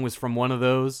 This song was from one of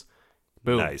those.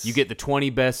 Boom. Nice. You get the 20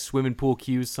 best Swimming Pool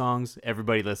Q's songs.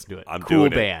 Everybody listen to it. I'm cool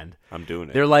doing band. it. I'm doing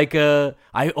it. They're like I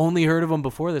only heard of them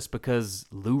before this because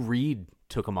Lou Reed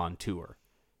took them on tour.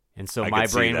 And so my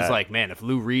could see brain was that. like, man, if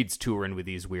Lou Reed's touring with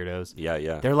these weirdos.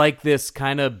 Yeah. They're like this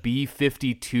kind of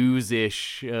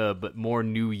B-52s-ish, but more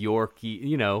New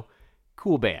York-y,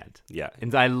 cool band. Yeah.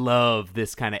 And I love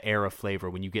this kind of era flavor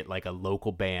when you get like a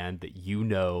local band that you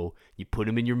put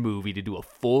them in your movie to do a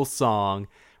full song.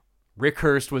 Rick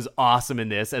Hurst was awesome in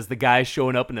this as the guy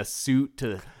showing up in a suit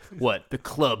to, the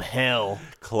Club Hell.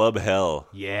 Club Hell.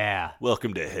 Yeah.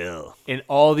 Welcome to hell. And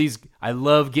all these, I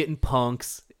love getting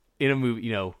punks in a movie.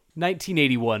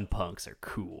 1981 punks are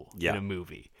cool in a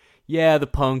movie. Yeah, the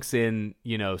punks in,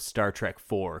 Star Trek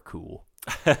 4 are cool.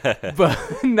 But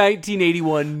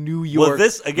 1981 New York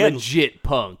this, again, legit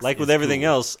punks. Like with everything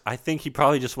else, I think he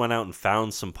probably just went out and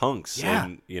found some punks. Yeah.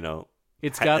 And,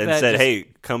 It's got and that said, just- hey,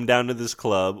 come down to this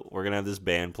club. We're going to have this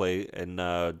band play and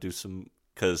do some,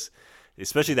 because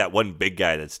especially that one big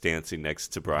guy that's dancing next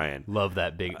to Brian. Love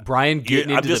that big Brian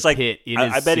getting I'm into just the like, pit in I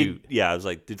his bet suit. I was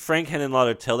like, did Frank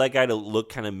Henenlotter tell that guy to look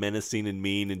kind of menacing and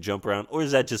mean and jump around? Or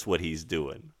is that just what he's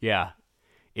doing? Yeah.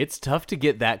 It's tough to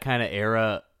get that kind of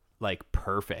era like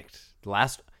perfect.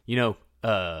 Last,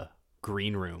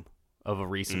 Green Room of a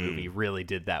recent movie really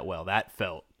did that well. That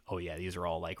felt, oh yeah, these are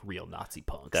all like real Nazi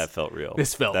punks. That felt real.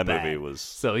 This felt that bad. movie was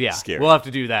so yeah. scary. We'll have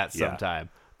to do that Yeah. sometime.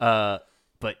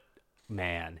 But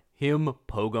man, him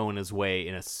pogoing his way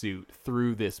in a suit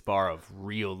through this bar of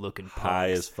real looking punks.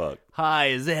 high as fuck. High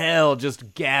as hell,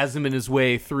 just gasming his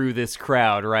way through this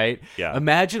crowd, right? Yeah.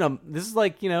 Imagine him. This is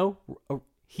like,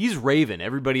 he's raving.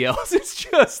 Everybody else is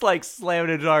just like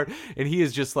slamming it hard, and he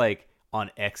is just like on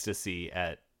ecstasy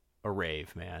at a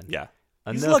rave, man. Yeah.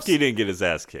 He's Enough- lucky he didn't get his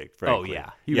ass kicked, frankly. Oh yeah,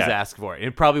 he was asking for it.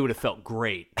 It probably would have felt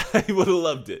great. He would have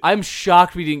loved it. I'm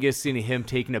shocked we didn't get to see him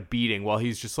taking a beating while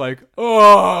he's just like,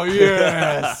 oh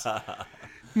yes,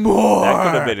 more. That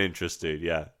could have been interesting,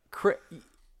 yeah.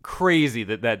 Crazy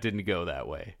that didn't go that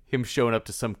way. Him showing up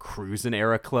to some cruising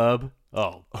era club.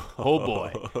 Oh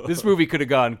boy, this movie could have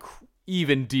gone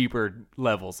even deeper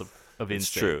levels of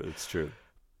instinct. It's true.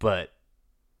 But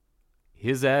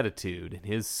his attitude and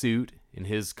his suit and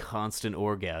his constant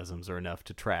orgasms are enough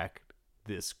to track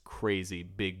this crazy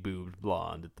big-boobed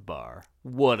blonde at the bar.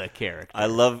 What a character. I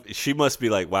love, she must be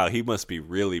like, wow, he must be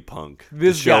really punk. to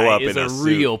This show guy up is in a suit.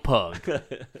 real punk.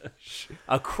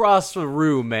 Across the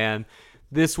room, man,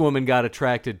 this woman got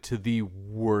attracted to the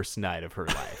worst night of her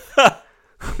life.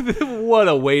 What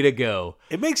a way to go.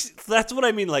 That's what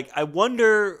I mean. Like, I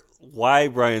wonder why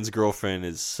Brian's girlfriend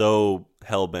is so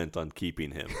hell-bent on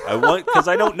keeping him. Because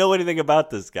I don't know anything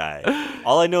about this guy.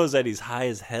 All I know is that he's high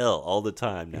as hell all the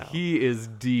time now. He is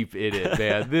deep in it,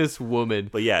 man. This woman.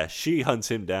 But yeah, she hunts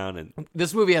him down. And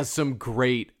This movie has some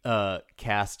great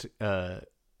cast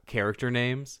character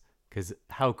names. Because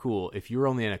how cool. If you're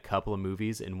only in a couple of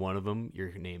movies, in one of them,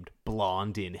 you're named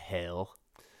Blonde in Hell.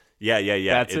 yeah.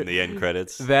 That's in it. the end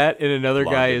credits. That and another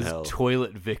Blonde guy in is Hell.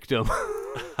 Toilet Victim.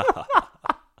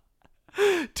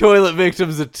 Toilet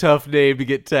Victim's a tough name to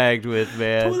get tagged with,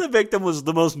 man. Who the victim was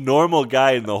the most normal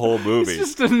guy in the whole movie.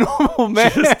 He's just a normal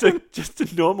man. just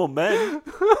a normal man.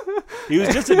 He was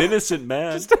just an innocent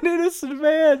man. Just an innocent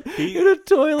man in a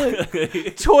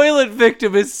toilet. Toilet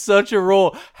victim is such a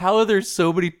role. How are there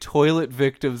so many toilet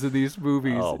victims in these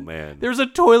movies? Oh, man. There's a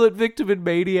toilet victim in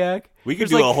Maniac. We could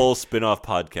There's do a whole spin-off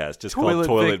podcast just called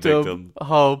Toilet Victim.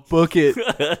 Oh, book it.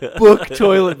 Book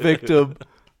Toilet Victim.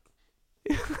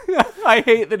 I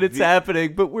hate that it's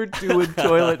happening, but we're doing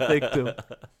Toilet Victim.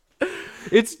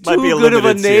 It's Might too be a good of a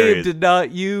limited name series. to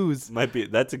not use.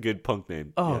 That's a good punk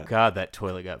name. Oh, Yeah. God, that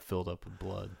toilet got filled up with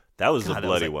blood. That was God, a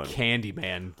bloody that was one.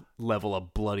 Candyman level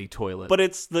of bloody toilet. But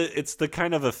it's the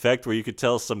kind of effect where you could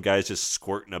tell some guy's just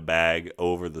squirting a bag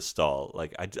over the stall.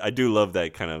 Like I do love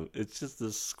that kind of. It's just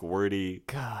this squirty,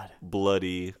 God,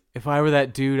 bloody. if I were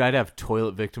that dude, I'd have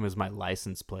Toilet Victim as my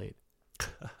license plate.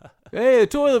 Hey, a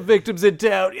toilet victim's in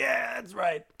town. Yeah, that's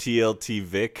right. TLT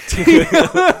Vic.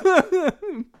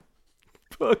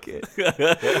 Fuck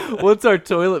it. Once our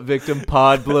toilet victim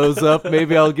pod blows up,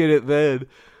 maybe I'll get it then.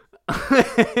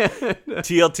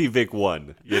 TLT Vic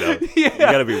 1. You know, Yeah, you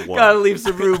gotta be 1. Gotta leave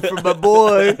some room for my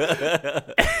boy.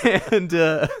 And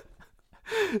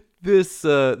this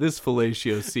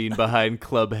fellatio scene behind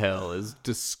Club Hell is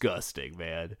disgusting,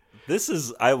 man.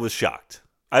 I was shocked.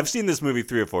 I've seen this movie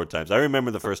 3 or 4 times. I remember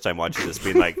the first time watching this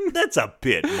being like, that's a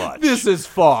bit much. This is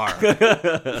far.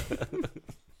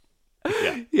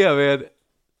 Yeah, man.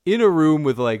 In a room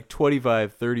with like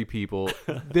 25, 30 people,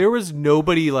 there was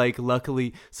nobody like,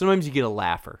 luckily, sometimes you get a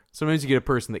laugher. Sometimes you get a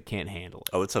person that can't handle it.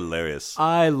 Oh, it's hilarious.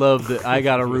 I love that I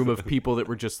got a room of people that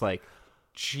were just like,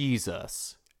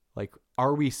 Jesus. Like,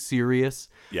 are we serious?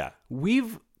 Yeah.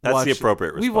 That's the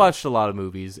appropriate response. We've watched a lot of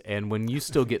movies, and when you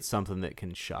still get something that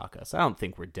can shock us, I don't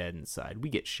think we're dead inside. We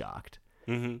get shocked.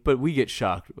 Mm-hmm. But we get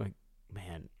shocked. Like,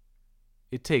 man,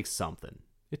 it takes something.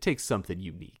 It takes something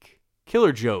unique.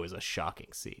 Killer Joe is a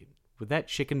shocking scene. With that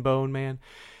chicken bone, man.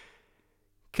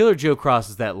 Killer Joe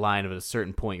crosses that line at a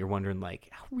certain point. You're wondering, like,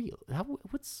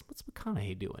 what's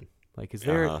McConaughey doing? Like, is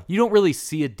there... You don't really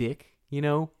see a dick, you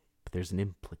know? But there's an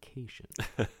implication.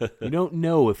 You don't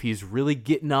know if he's really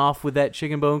getting off with that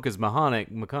chicken bone, because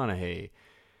McConaughey,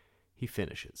 he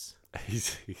finishes.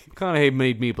 McConaughey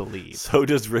made me believe. So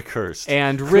does Rick Hurst.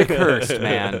 And Rick Hurst,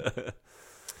 man.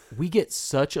 We get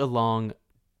such a long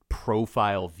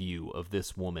profile view of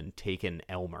this woman taking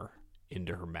Elmer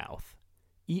into her mouth.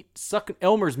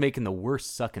 Elmer's making the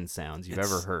worst sucking sounds you've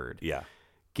ever heard. Yeah.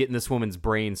 Getting this woman's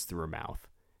brains through her mouth.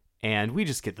 And we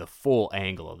just get the full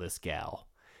angle of this gal.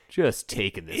 Just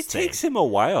taking this thing. It takes him a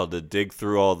while to dig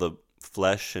through all the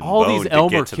flesh and all bone these to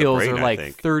Elmer get to kills the brain, are like I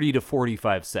think. 30 to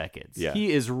 45 seconds. Yeah.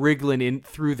 He is wriggling in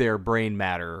through their brain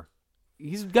matter.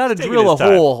 He's got to taking drill his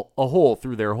a hole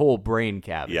through their whole brain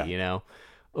cavity, Yeah. you know?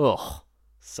 Ugh.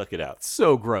 Suck it out.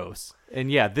 So gross.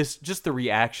 And yeah, just the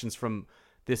reactions from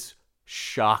this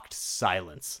shocked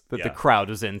silence that the crowd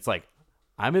was in. It's like,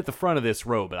 I'm at the front of this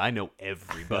row, but I know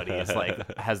everybody is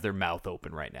like has their mouth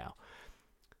open right now.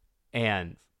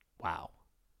 And wow.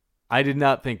 I did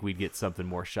not think we'd get something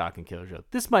more shocking, Killer Joe.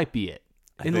 This might be it.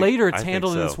 Later it's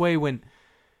handled in this way when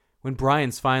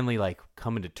Brian's finally like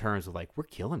coming to terms with like, we're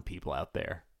killing people out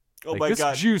there. Oh like, my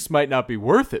God. This juice might not be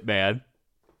worth it, man.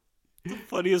 The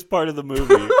funniest part of the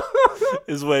movie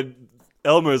is when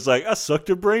Elmer's like, I sucked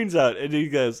her brains out. And he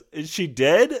goes, is she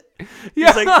dead?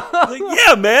 Yeah. He's like,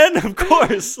 yeah, man, of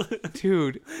course.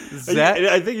 Dude,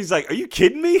 I think he's like, are you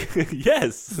kidding me?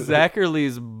 Yes.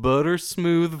 Zachary butter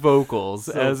smooth vocals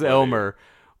as funny. Elmer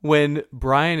when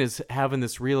Brian is having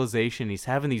this realization, he's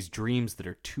having these dreams that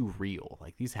are too real.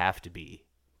 Like, these have to be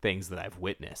things that I've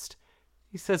witnessed.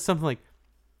 He says something like,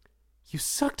 you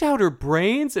sucked out her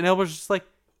brains? And Elmer's just like,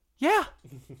 yeah,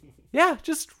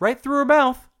 just right through her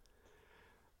mouth.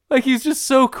 Like, he's just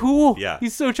so cool. Yeah.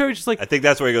 He's so charged. Just like, I think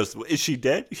that's where he goes, is she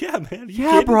dead? Yeah, man.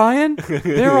 Yeah, kidding? Brian.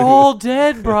 They're all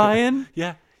dead, Brian.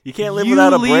 Yeah. You can't live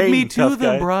without a brain, You lead me to tough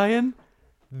them, guy. Brian.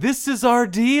 This is our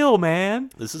deal,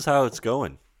 man. This is how it's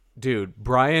going. Dude,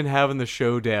 Brian having the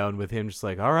showdown with him, just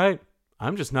like, all right,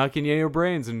 I'm just not getting any of your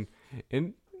brains. And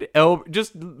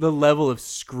just the level of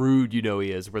screwed, you know,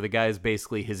 he is, where the guy is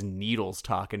basically his needles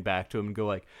talking back to him and go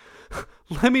like,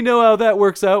 let me know how that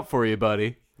works out for you,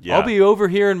 buddy. Yeah. I'll be over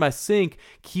here in my sink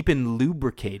keeping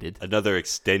lubricated. Another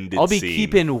extended I'll be scene.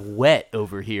 keeping wet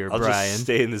over here, I'll Brian. just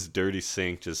stay in this dirty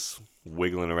sink, just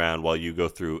wiggling around while you go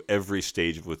through every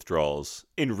stage of withdrawals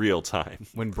in real time.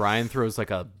 When Brian throws like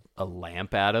a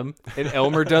lamp at him, and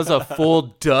Elmer does a full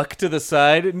duck to the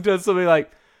side and does something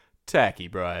like, tacky,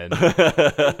 Brian.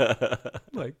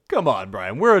 Like, come on,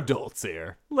 Brian. We're adults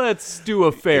here. Let's do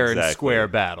a fair and square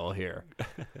battle here.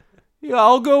 Yeah,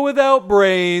 I'll go without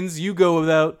brains. You go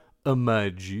without my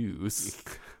juice.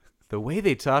 The way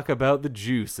they talk about the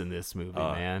juice in this movie,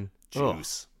 man.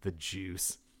 Juice. Oh, the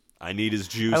juice. I need his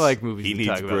juice. I like movies He that needs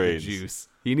talk about brains. the juice.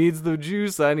 He needs the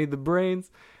juice. I need the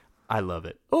brains. I love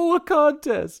it. Oh, a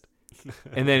contest.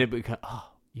 And then it becomes,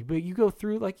 you go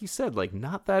through, like you said, like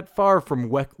not that far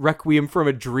from Requiem from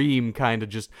a Dream, kind of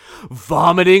just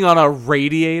vomiting on a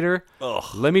radiator. Ugh.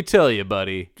 Let me tell you,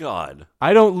 buddy. God.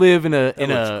 I don't live in a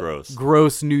gross.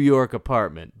 gross New York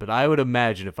apartment, but I would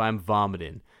imagine if I'm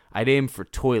vomiting, I'd aim for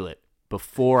toilet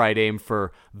before I'd aim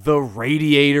for the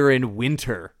radiator in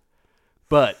winter.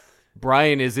 But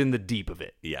Brian is in the deep of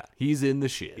it. Yeah. He's in the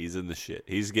shit. He's in the shit.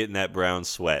 He's getting that brown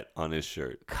sweat on his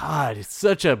shirt. God, it's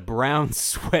such a brown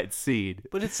sweat scene.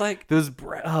 But it's like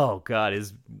oh God,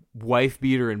 his wife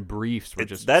beater and briefs were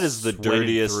just that is the sweating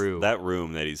dirtiest. through. That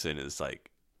room that he's in is like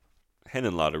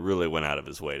Henenlotter really went out of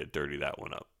his way to dirty that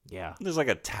one up. Yeah. There's like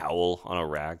a towel on a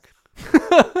rack.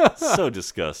 So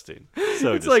disgusting.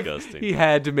 So It's disgusting. like he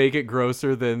had to make it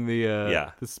grosser than the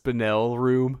Spinell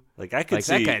room. Like I could like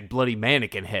see that guy had bloody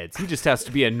mannequin heads. He just has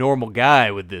to be a normal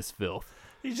guy with this filth.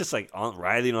 he's just like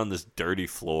writhing on this dirty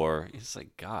floor. He's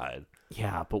like, God.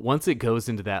 Yeah, but once it goes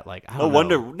into that, like, I No don't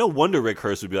know. No wonder Rick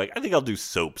Hurst would be like, I think I'll do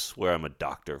soaps where I'm a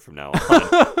doctor from now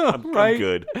on. I'm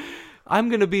good. I'm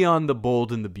going to be on The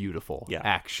Bold and the Beautiful, Yeah.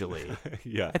 actually.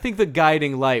 Yeah. I think the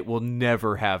guiding light will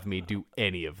never have me do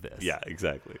any of this. Yeah,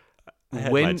 exactly. I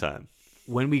had my time.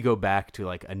 When we go back to,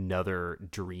 like, another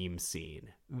dream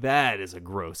scene, that is a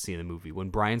gross scene in the movie.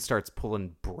 When Brian starts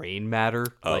pulling brain matter,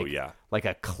 like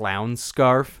a clown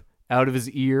scarf out of his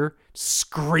ear,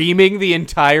 screaming the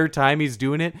entire time he's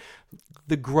doing it.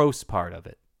 The gross part of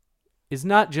it is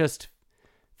not just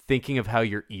thinking of how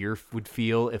your ear would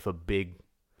feel if a big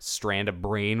strand of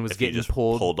brain was getting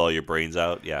pulled all your brains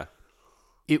out. Yeah,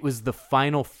 it was the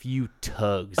final few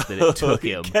tugs that it took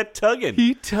him. He kept tugging.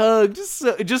 He tugged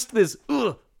just this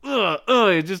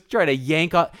just try to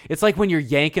yank off. It's like when you're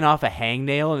yanking off a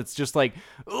hangnail and it's just like,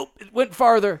 oh, it went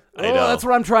farther. I know. That's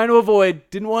what I'm trying to avoid.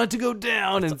 Didn't want it to go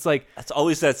down. And it's like, that's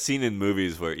always that scene in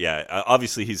movies where,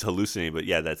 obviously he's hallucinating, but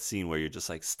that scene where you're just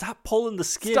like, stop pulling the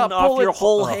skin off your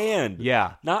whole hand.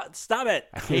 Yeah. Stop it.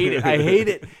 I hate it. I hate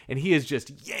it. And he is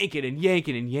just yanking and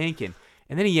yanking and yanking.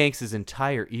 And then he yanks his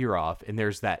entire ear off, and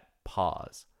there's that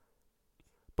pause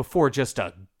before just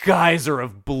a geyser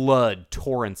of blood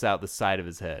torrents out the side of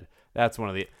his head. That's one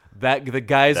of the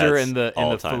geyser and the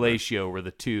fellatio were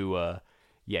the two.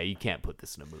 You can't put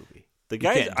this in a movie. The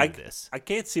guys, I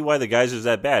can't see why the geyser's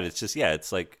that bad. It's just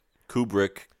it's like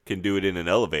Kubrick can do it in an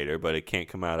elevator, but it can't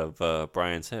come out of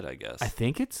Brian's head. I guess. I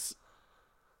think it's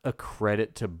a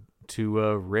credit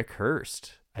to Rick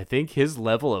Hurst. I think his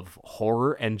level of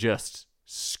horror and just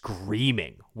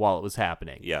screaming while it was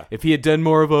happening. Yeah. If he had done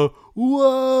more of a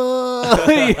whoa,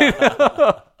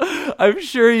 I'm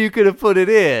sure you could have put it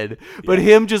in. But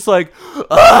him just like,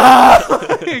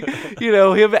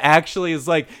 him actually is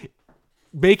like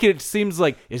making it seems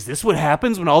like, is this what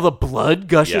happens when all the blood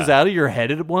gushes out of your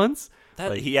head at once?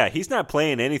 He's not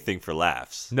playing anything for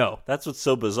laughs. No. That's what's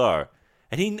so bizarre.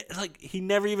 And he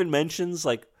never even mentions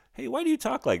like, hey, why do you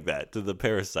talk like that to the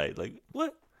parasite? Like,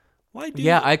 what? Why do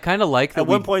you? I kind of like that. At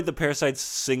one point, the parasite's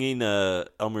singing,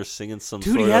 Elmer's singing some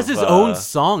Dude, sort of... he has his own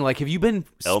song. Like, have you been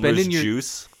Elmer's spending your...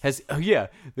 Juice?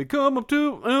 They come up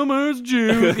to Elmer's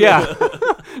Juice. Yeah.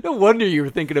 No wonder you were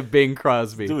thinking of Bing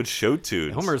Crosby. Doing show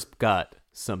tunes. Elmer's got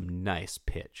some nice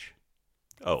pitch.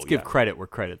 Let's give credit where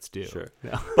credit's due. Sure.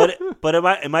 No. But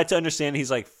am I to understand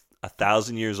he's like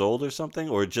 1,000 years old or something?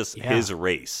 Or just his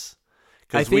race?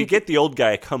 Because we get the old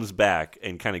guy comes back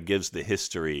and kind of gives the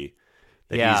history...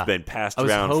 that he's been passed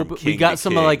around from king we got to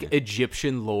some king. Like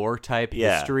Egyptian lore type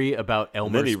history about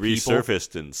Elmer's and then he people.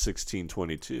 resurfaced in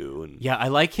 1622. And I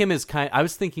like him as I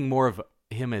was thinking more of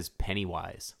him as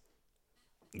Pennywise.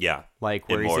 Yeah, like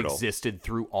where immortal. He's existed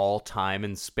through all time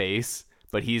and space,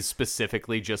 but he's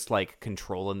specifically just like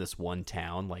controlling this one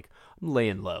town. Like I'm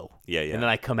laying low, and then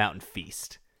I come out and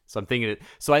feast. So I'm thinking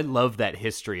So I love that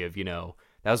history of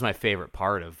That was my favorite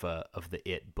part of the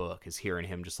It book, is hearing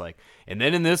him just like, and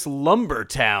then in this lumber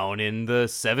town in the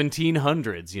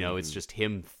 1700s, it's just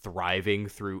him thriving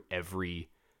through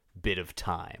every bit of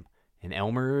time. And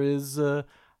Elmer is,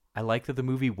 I like that the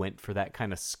movie went for that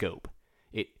kind of scope.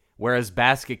 Whereas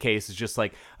Basket Case is just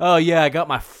like, oh yeah, I got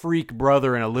my freak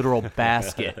brother in a literal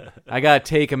basket. I gotta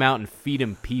take him out and feed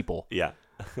him people. Yeah.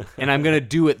 And I'm gonna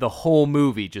do it the whole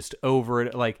movie, just over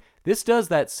it, like. This does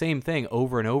that same thing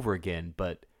over and over again,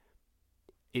 but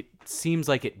it seems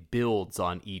like it builds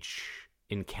on each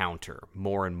encounter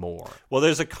more and more. Well,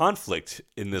 there's a conflict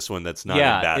in this one that's not in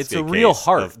Basket Case. It's a real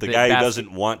heart. Of the guy who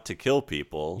doesn't want to kill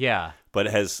people, but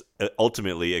has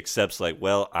ultimately accepts like,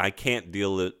 well, I can't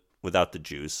deal it without the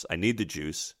juice. I need the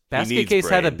juice. Basket Case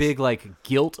had a big like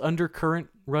guilt undercurrent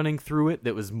running through it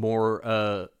that was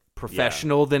more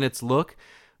professional than its look.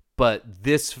 But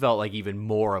this felt like even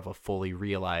more of a fully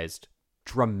realized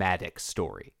dramatic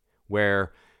story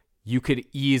where you could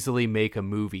easily make a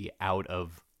movie out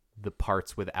of the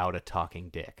parts without a talking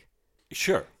dick.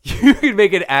 Sure. You could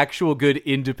make an actual good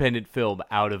independent film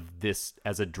out of this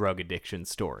as a drug addiction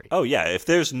story. Oh, yeah. If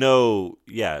there's no,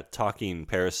 talking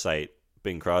parasite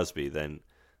Bing Crosby, then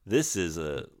this is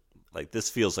this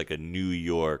feels like a New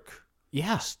York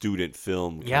student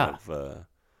film. Kind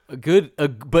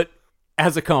of, but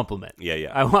as a compliment.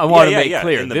 Yeah. I want to make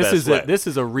clear in the this best way. this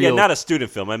is a real. Yeah, not a student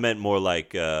film. I meant more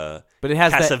like but it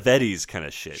has Cassavetes kind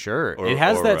of shit. Sure, it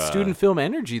has that student film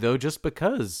energy though, just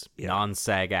because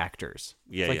non-SAG actors.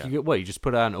 Yeah, it's like you get what you just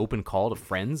put out an open call to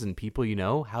friends and people you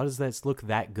know. How does this look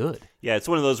that good? Yeah, it's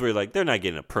one of those where you're like they're not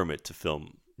getting a permit to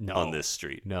film on this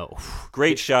street. No.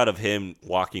 Great shot of him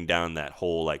walking down that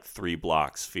whole like 3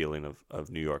 blocks feeling of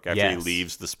New York after he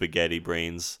leaves the spaghetti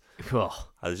brains. I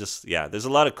was just there's a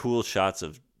lot of cool shots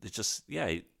of it. Just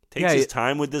he takes his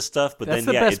time with this stuff, but that's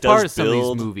then the best it does part of some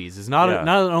build. of these movies. Is not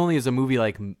only is a movie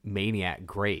like Maniac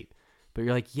great, but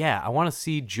you're like, I want to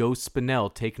see Joe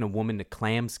Spinell taking a woman to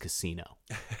Clams Casino.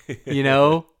 You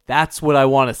know, that's what I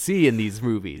want to see in these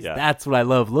movies. Yeah. That's what I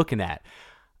love looking at.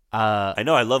 I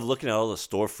know. I love looking at all the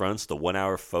storefronts, the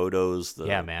 1-hour photos. The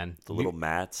little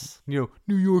mats. You know,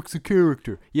 New York's a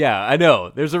character. Yeah, I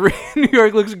know. There's a New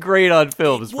York looks great on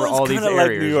films for all these areas.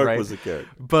 Like New York right? was a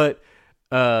character. But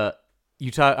I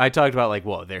talked about like,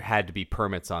 there had to be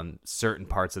permits on certain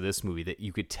parts of this movie that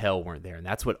you could tell weren't there, and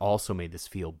that's what also made this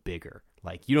feel bigger.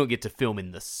 Like you don't get to film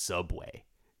in the subway,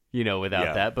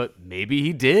 without that. But maybe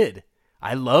he did.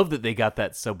 I love that they got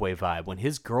that subway vibe when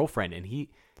his girlfriend and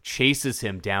he chases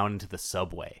him down into the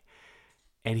subway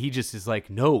and he just is like,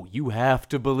 no, you have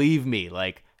to believe me,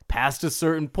 like past a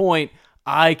certain point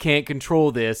I can't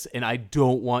control this and I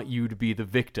don't want you to be the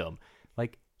victim.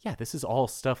 Like, this is all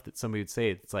stuff that somebody would say.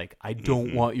 It's like, I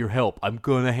don't want your help, I'm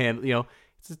gonna handle,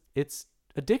 it's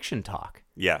addiction talk.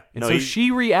 And she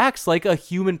reacts like a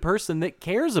human person that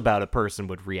cares about a person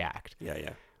would react.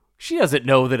 She doesn't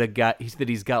know that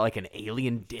he's got like an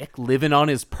alien dick living on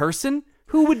his person.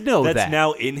 Who would know that? That's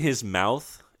now in his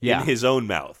mouth, in his own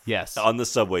mouth. Yes. On the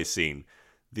subway scene.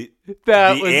 The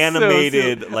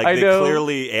animated,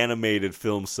 clearly animated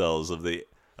film cells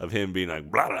of him being like,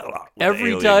 blah, blah, blah.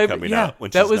 Every time,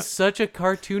 that was such a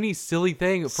cartoony, silly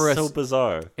thing for us. So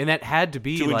bizarre. And that had to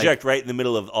be to inject right in the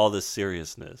middle of all this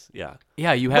seriousness. Yeah.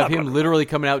 Yeah, you have him literally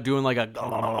coming out doing like a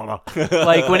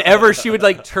like whenever she would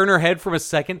like turn her head from a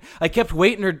second, I kept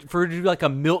waiting for her to do like a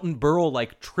Milton Berle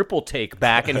like triple take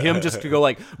back and him just to go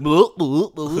like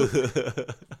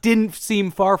didn't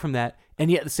seem far from that. And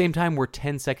yet at the same time we're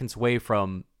 10 seconds away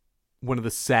from one of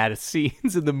the saddest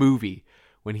scenes in the movie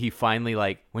when he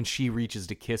finally when she reaches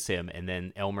to kiss him and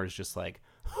then Elmer's just like,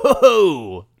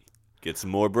 ho! Get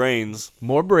some more brains.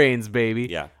 More brains, baby.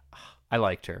 Yeah. I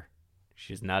liked her.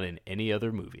 She's not in any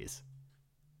other movies.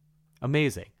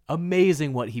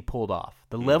 Amazing what he pulled off.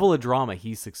 The level of drama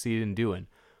he succeeded in doing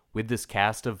with this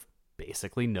cast of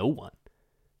basically no one.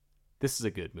 This is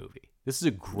a good movie. This is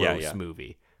a gross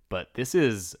movie, but this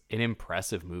is an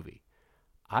impressive movie.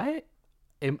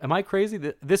 Am I crazy?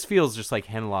 This feels just like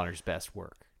Henenlotter's best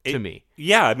work to me.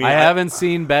 Yeah, I mean, I haven't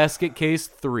seen Basket Case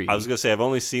 3. I was gonna say I've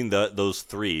only seen those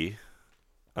 3.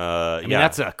 I mean,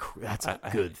 that's a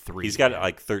good 3. He's got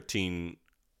like 13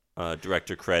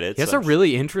 director credits. He has a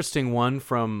really interesting one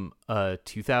from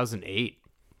 2008.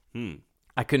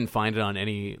 I couldn't find it on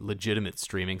any legitimate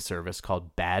streaming service,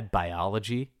 called Bad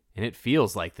Biology, and it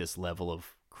feels like this level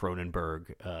of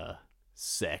Cronenberg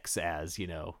sex, as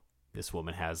this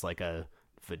woman has like a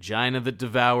vagina that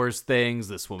devours things.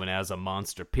 This woman has a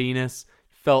monster penis.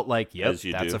 Felt like, that's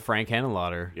a Frank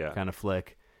Henenlotter kind of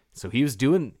flick. So he was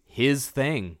doing his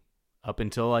thing up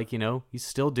until he's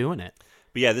still doing it.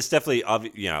 But yeah, this definitely,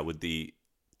 with the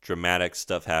dramatic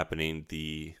stuff happening,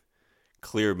 the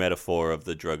clear metaphor of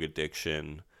the drug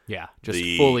addiction. Yeah, just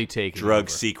fully taking drug over.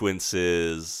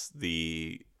 Sequences.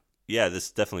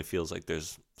 This definitely feels like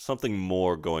there's something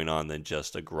more going on than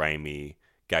just a grimy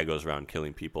guy goes around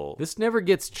killing people. This never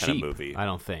gets cheap, movie. I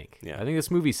don't think. Yeah. I think this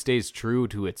movie stays true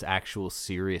to its actual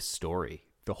serious story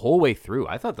the whole way through.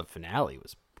 I thought the finale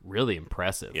was really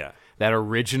impressive. Yeah. That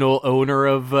original owner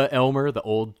of Elmer, the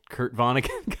old Kurt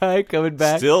Vonnegut guy coming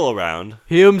back. Still around.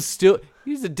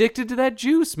 He's addicted to that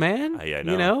juice, man. I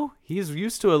know. He's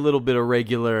used to a little bit of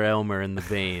regular Elmer in the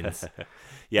veins.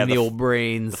 Yeah, in the old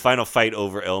brains. The final fight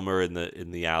over Elmer in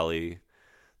the alley.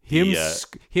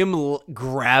 Him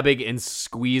grabbing and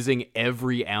squeezing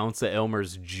every ounce of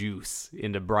Elmer's juice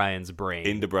into Brian's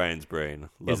brain.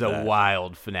 Love is that. A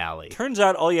wild finale. Turns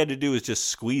out all you had to do is just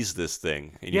squeeze this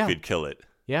thing and you could kill it.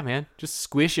 Yeah, man. Just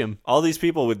squish him. All these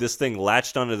people with this thing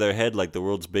latched onto their head like the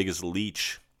world's biggest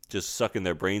leech, just sucking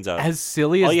their brains out. As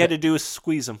silly as all you had to do is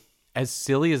squeeze them. As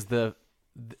silly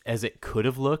as it could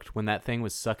have looked when that thing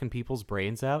was sucking people's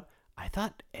brains out, I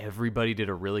thought everybody did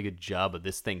a really good job of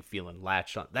this thing feeling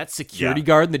latched on. That security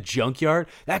guard in the junkyard,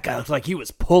 that guy looked like he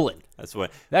was pulling. That's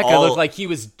what that guy looked like he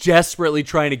was desperately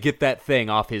trying to get that thing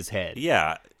off his head.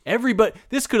 Yeah, Everybody,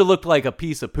 this could have looked like a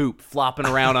piece of poop flopping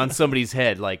around on somebody's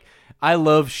head. Like, I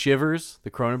love Shivers, the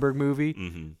Cronenberg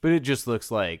movie, but it just looks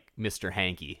like Mr.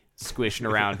 Hanky squishing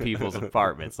around people's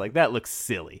apartments. Like, that looks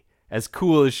silly. As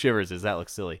cool as Shivers is, that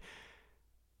looks silly.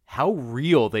 How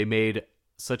real they made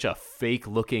such a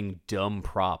fake-looking, dumb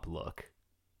prop look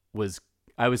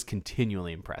I was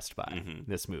continually impressed by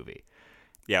this movie.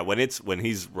 Yeah, when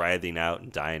he's writhing out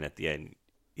and dying at the end,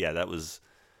 yeah, that was...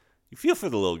 You feel for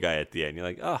the little guy at the end. You're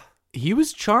like, oh. He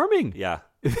was charming. Yeah.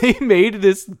 They made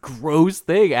this gross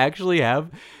thing actually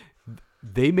have...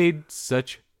 They made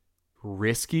such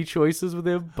risky choices with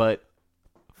him, but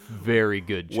very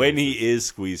good choices. When he is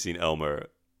squeezing Elmer,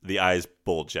 the eyes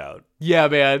bulge out. Yeah,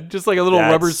 man. Just like a little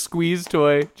rubber squeeze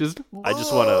toy. I just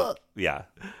want to... Yeah.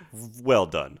 Well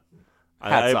done.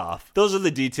 Hats off. Those are the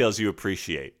details you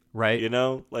appreciate. Right. You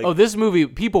know? Like, this movie,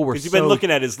 people were so... Because you've been looking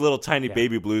at his little tiny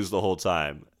baby blues the whole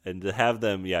time. And to have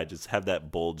them, just have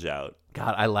that bulge out.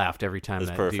 God, I laughed every time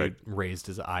that perfect. dude raised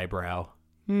his eyebrow.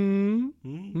 Brian?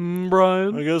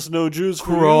 I guess no juice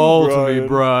for Crawl you, to me,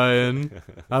 Brian.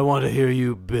 I want to hear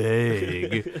you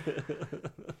beg.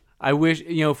 I wish,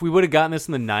 if we would have gotten this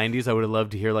in the 90s, I would have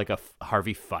loved to hear like a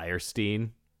Harvey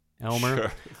Fierstein Elmer.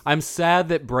 Sure. I'm sad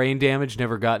that Brain Damage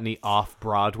never got any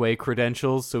off-Broadway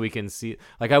credentials, so we can see...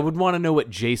 Like, I would want to know what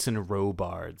Jason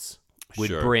Robards would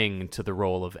bring to the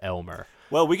role of Elmer.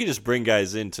 Well, we could just bring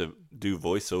guys in to do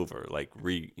voiceover, like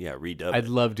redub. I'd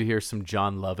love to hear some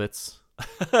John Lovitz.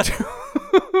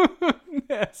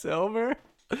 Yes, Elmer.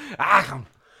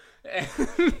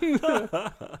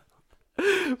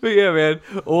 But yeah, man,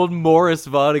 old Morris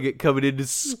Vonnegut coming in to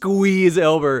squeeze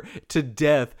Elmer to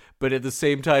death, but at the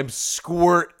same time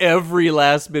squirt every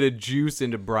last bit of juice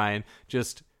into Brian.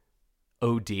 Just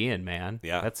ODing, man.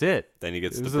 Yeah. That's it. Then he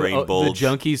gets the brain bulge. The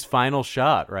junkie's final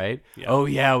shot, right? Yeah. Oh,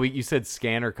 yeah, you said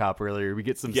Scanner Cop earlier. We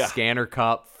get some Scanner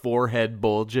Cop forehead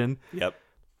bulging. Yep.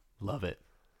 Love it.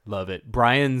 Love it.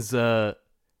 Brian's, like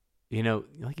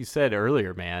you said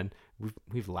earlier, man,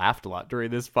 we've laughed a lot during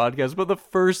this podcast, but the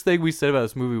first thing we said about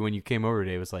this movie when you came over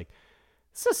today was like,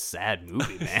 this is a sad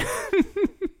movie, man.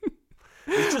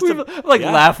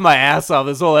 Laugh my ass off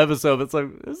this whole episode. But it's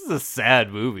like, this is a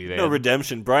sad movie, man. No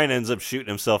redemption. Brian ends up shooting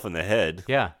himself in the head.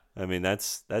 Yeah. I mean,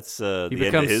 that's he the end of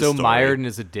becomes his so story. mired in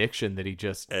his addiction that he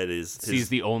just sees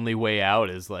the only way out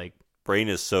is like... Brain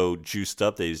is so juiced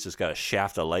up that he's just got a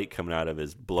shaft of light coming out of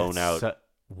his blown out...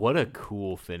 What a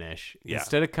cool finish. Yeah.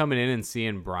 Instead of coming in and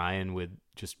seeing Brian with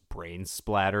just brain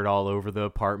splattered all over the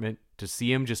apartment, to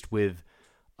see him just with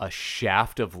a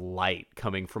shaft of light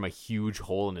coming from a huge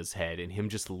hole in his head and him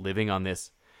just living on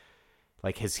this,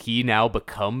 like, has he now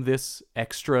become this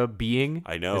extra being?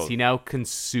 I know. Has he now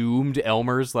consumed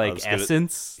Elmer's,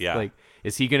 essence? Yeah. Like,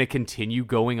 is he going to continue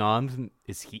going on?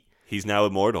 He's now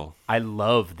immortal. I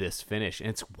love this finish. And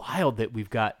it's wild that we've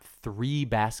got 3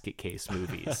 Basket Case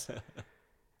movies.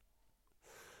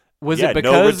 Was it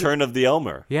because no Return of the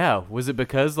Elmer? Yeah, was it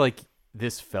because like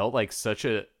this felt like such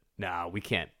a we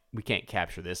can't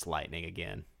capture this lightning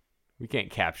again. We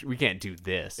can't do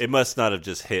this. It must not have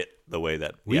just hit the way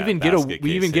that we even get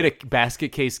a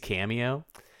Basket Case cameo.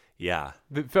 Yeah,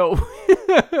 it felt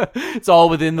it's all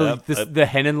within the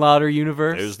Henenlotter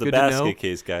universe. There's the Basket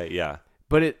Case guy. Yeah,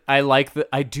 but I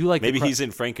do like maybe he's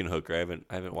in Frankenhooker.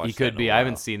 I haven't watched. He could be. I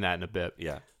haven't seen that in a bit.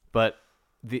 Yeah, but.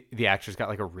 The actor's got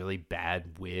like a really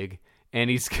bad wig, and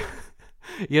he's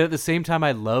at the same time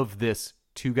I love this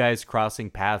 2 guys crossing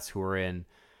paths who are in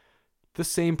the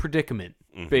same predicament,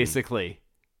 basically.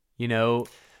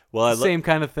 Same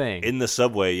kind of thing. In the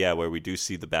subway, where we do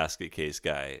see the Basket Case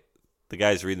guy. The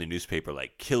guy's reading the newspaper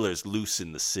like killers loose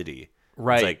in the city.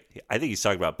 Right. It's like, I think he's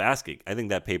talking about Basket. I think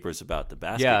that paper is about the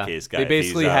Basket Case guy. They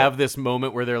basically have this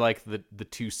moment where they're like the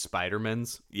 2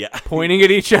 Spider-Mans pointing at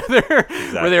each other.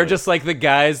 Exactly. Where they're just like the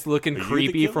guys looking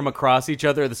creepy from across each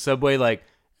other at the subway like,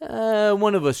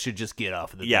 one of us should just get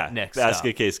off of the next Basket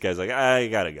stop. Case guy's like, I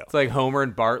gotta go. It's like Homer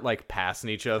and Bart like passing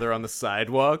each other on the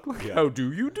sidewalk. Like, how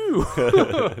do you do?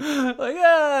 Like,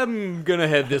 I'm gonna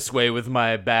head this way with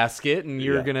my basket and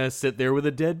you're gonna sit there with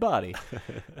a dead body.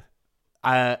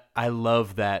 I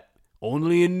love that.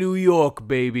 Only in New York,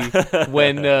 baby.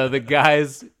 When the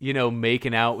guy's,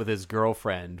 making out with his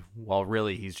girlfriend while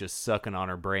really he's just sucking on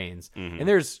her brains. Mm-hmm. And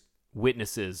there's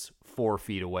witnesses 4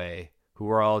 feet away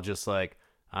who are all just like,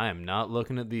 I am not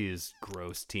looking at these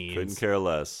gross teens. Couldn't care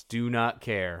less. Do not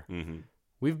care. Mm-hmm.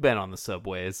 We've been on the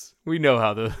subways. We know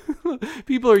how the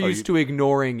people are used to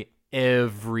ignoring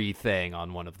everything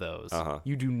on one of those. Uh-huh.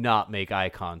 You do not make eye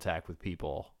contact with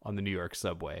people on the New York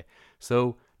subway.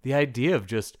 So the idea of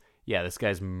just, this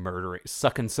guy's murdering,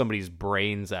 sucking somebody's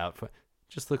brains out,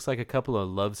 just looks like a couple of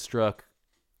love-struck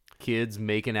kids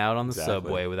making out on the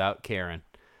subway without caring.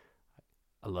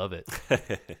 I love it.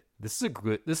 This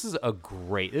is a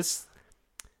great.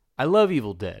 I love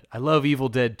Evil Dead. I love Evil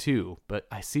Dead 2, but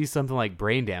I see something like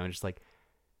Brain Damage. It's like,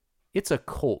 it's a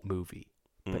cult movie,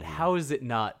 but how is it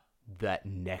not that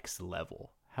next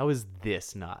level? How is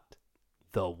this not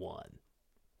the one?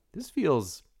 This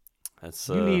feels.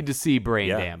 You need to see Brain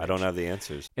Damage. I don't have the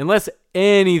answers. Unless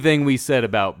anything we said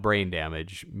about Brain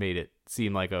Damage made it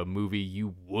seem like a movie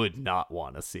you would not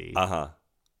want to see.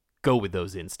 Go with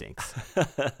those instincts.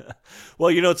 Well,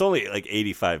 it's only like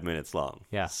 85 minutes long.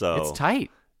 Yeah, so it's tight.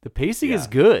 The pacing is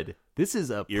good. This is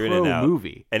a You're pro in and out.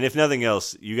 movie. And if nothing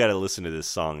else, you got to listen to this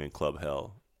song in Club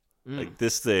Hell. Like,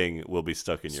 this thing will be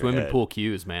stuck in your Swimming head. pool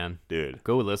cues, man. Dude.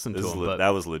 Go listen to them. That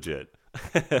was legit.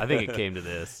 I think it came to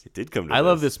this. It did come to this. I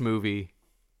love this movie.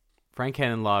 Frank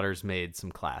Henenlotter's made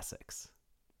some classics,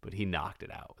 but he knocked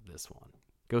it out with this one.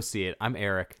 Go see it. I'm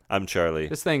Eric. I'm Charlie.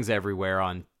 This thing's everywhere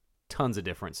on tons of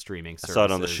different streaming services. I saw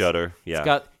it on the Shudder.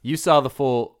 Yeah. You saw the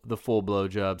full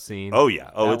blowjob scene. Oh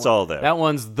yeah. Oh, it's all there. That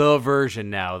one's the version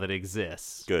now that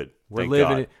exists. Good.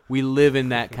 We live in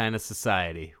that kind of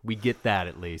society. We get that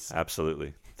at least.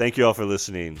 Absolutely. Thank you all for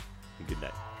listening. And good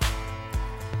night.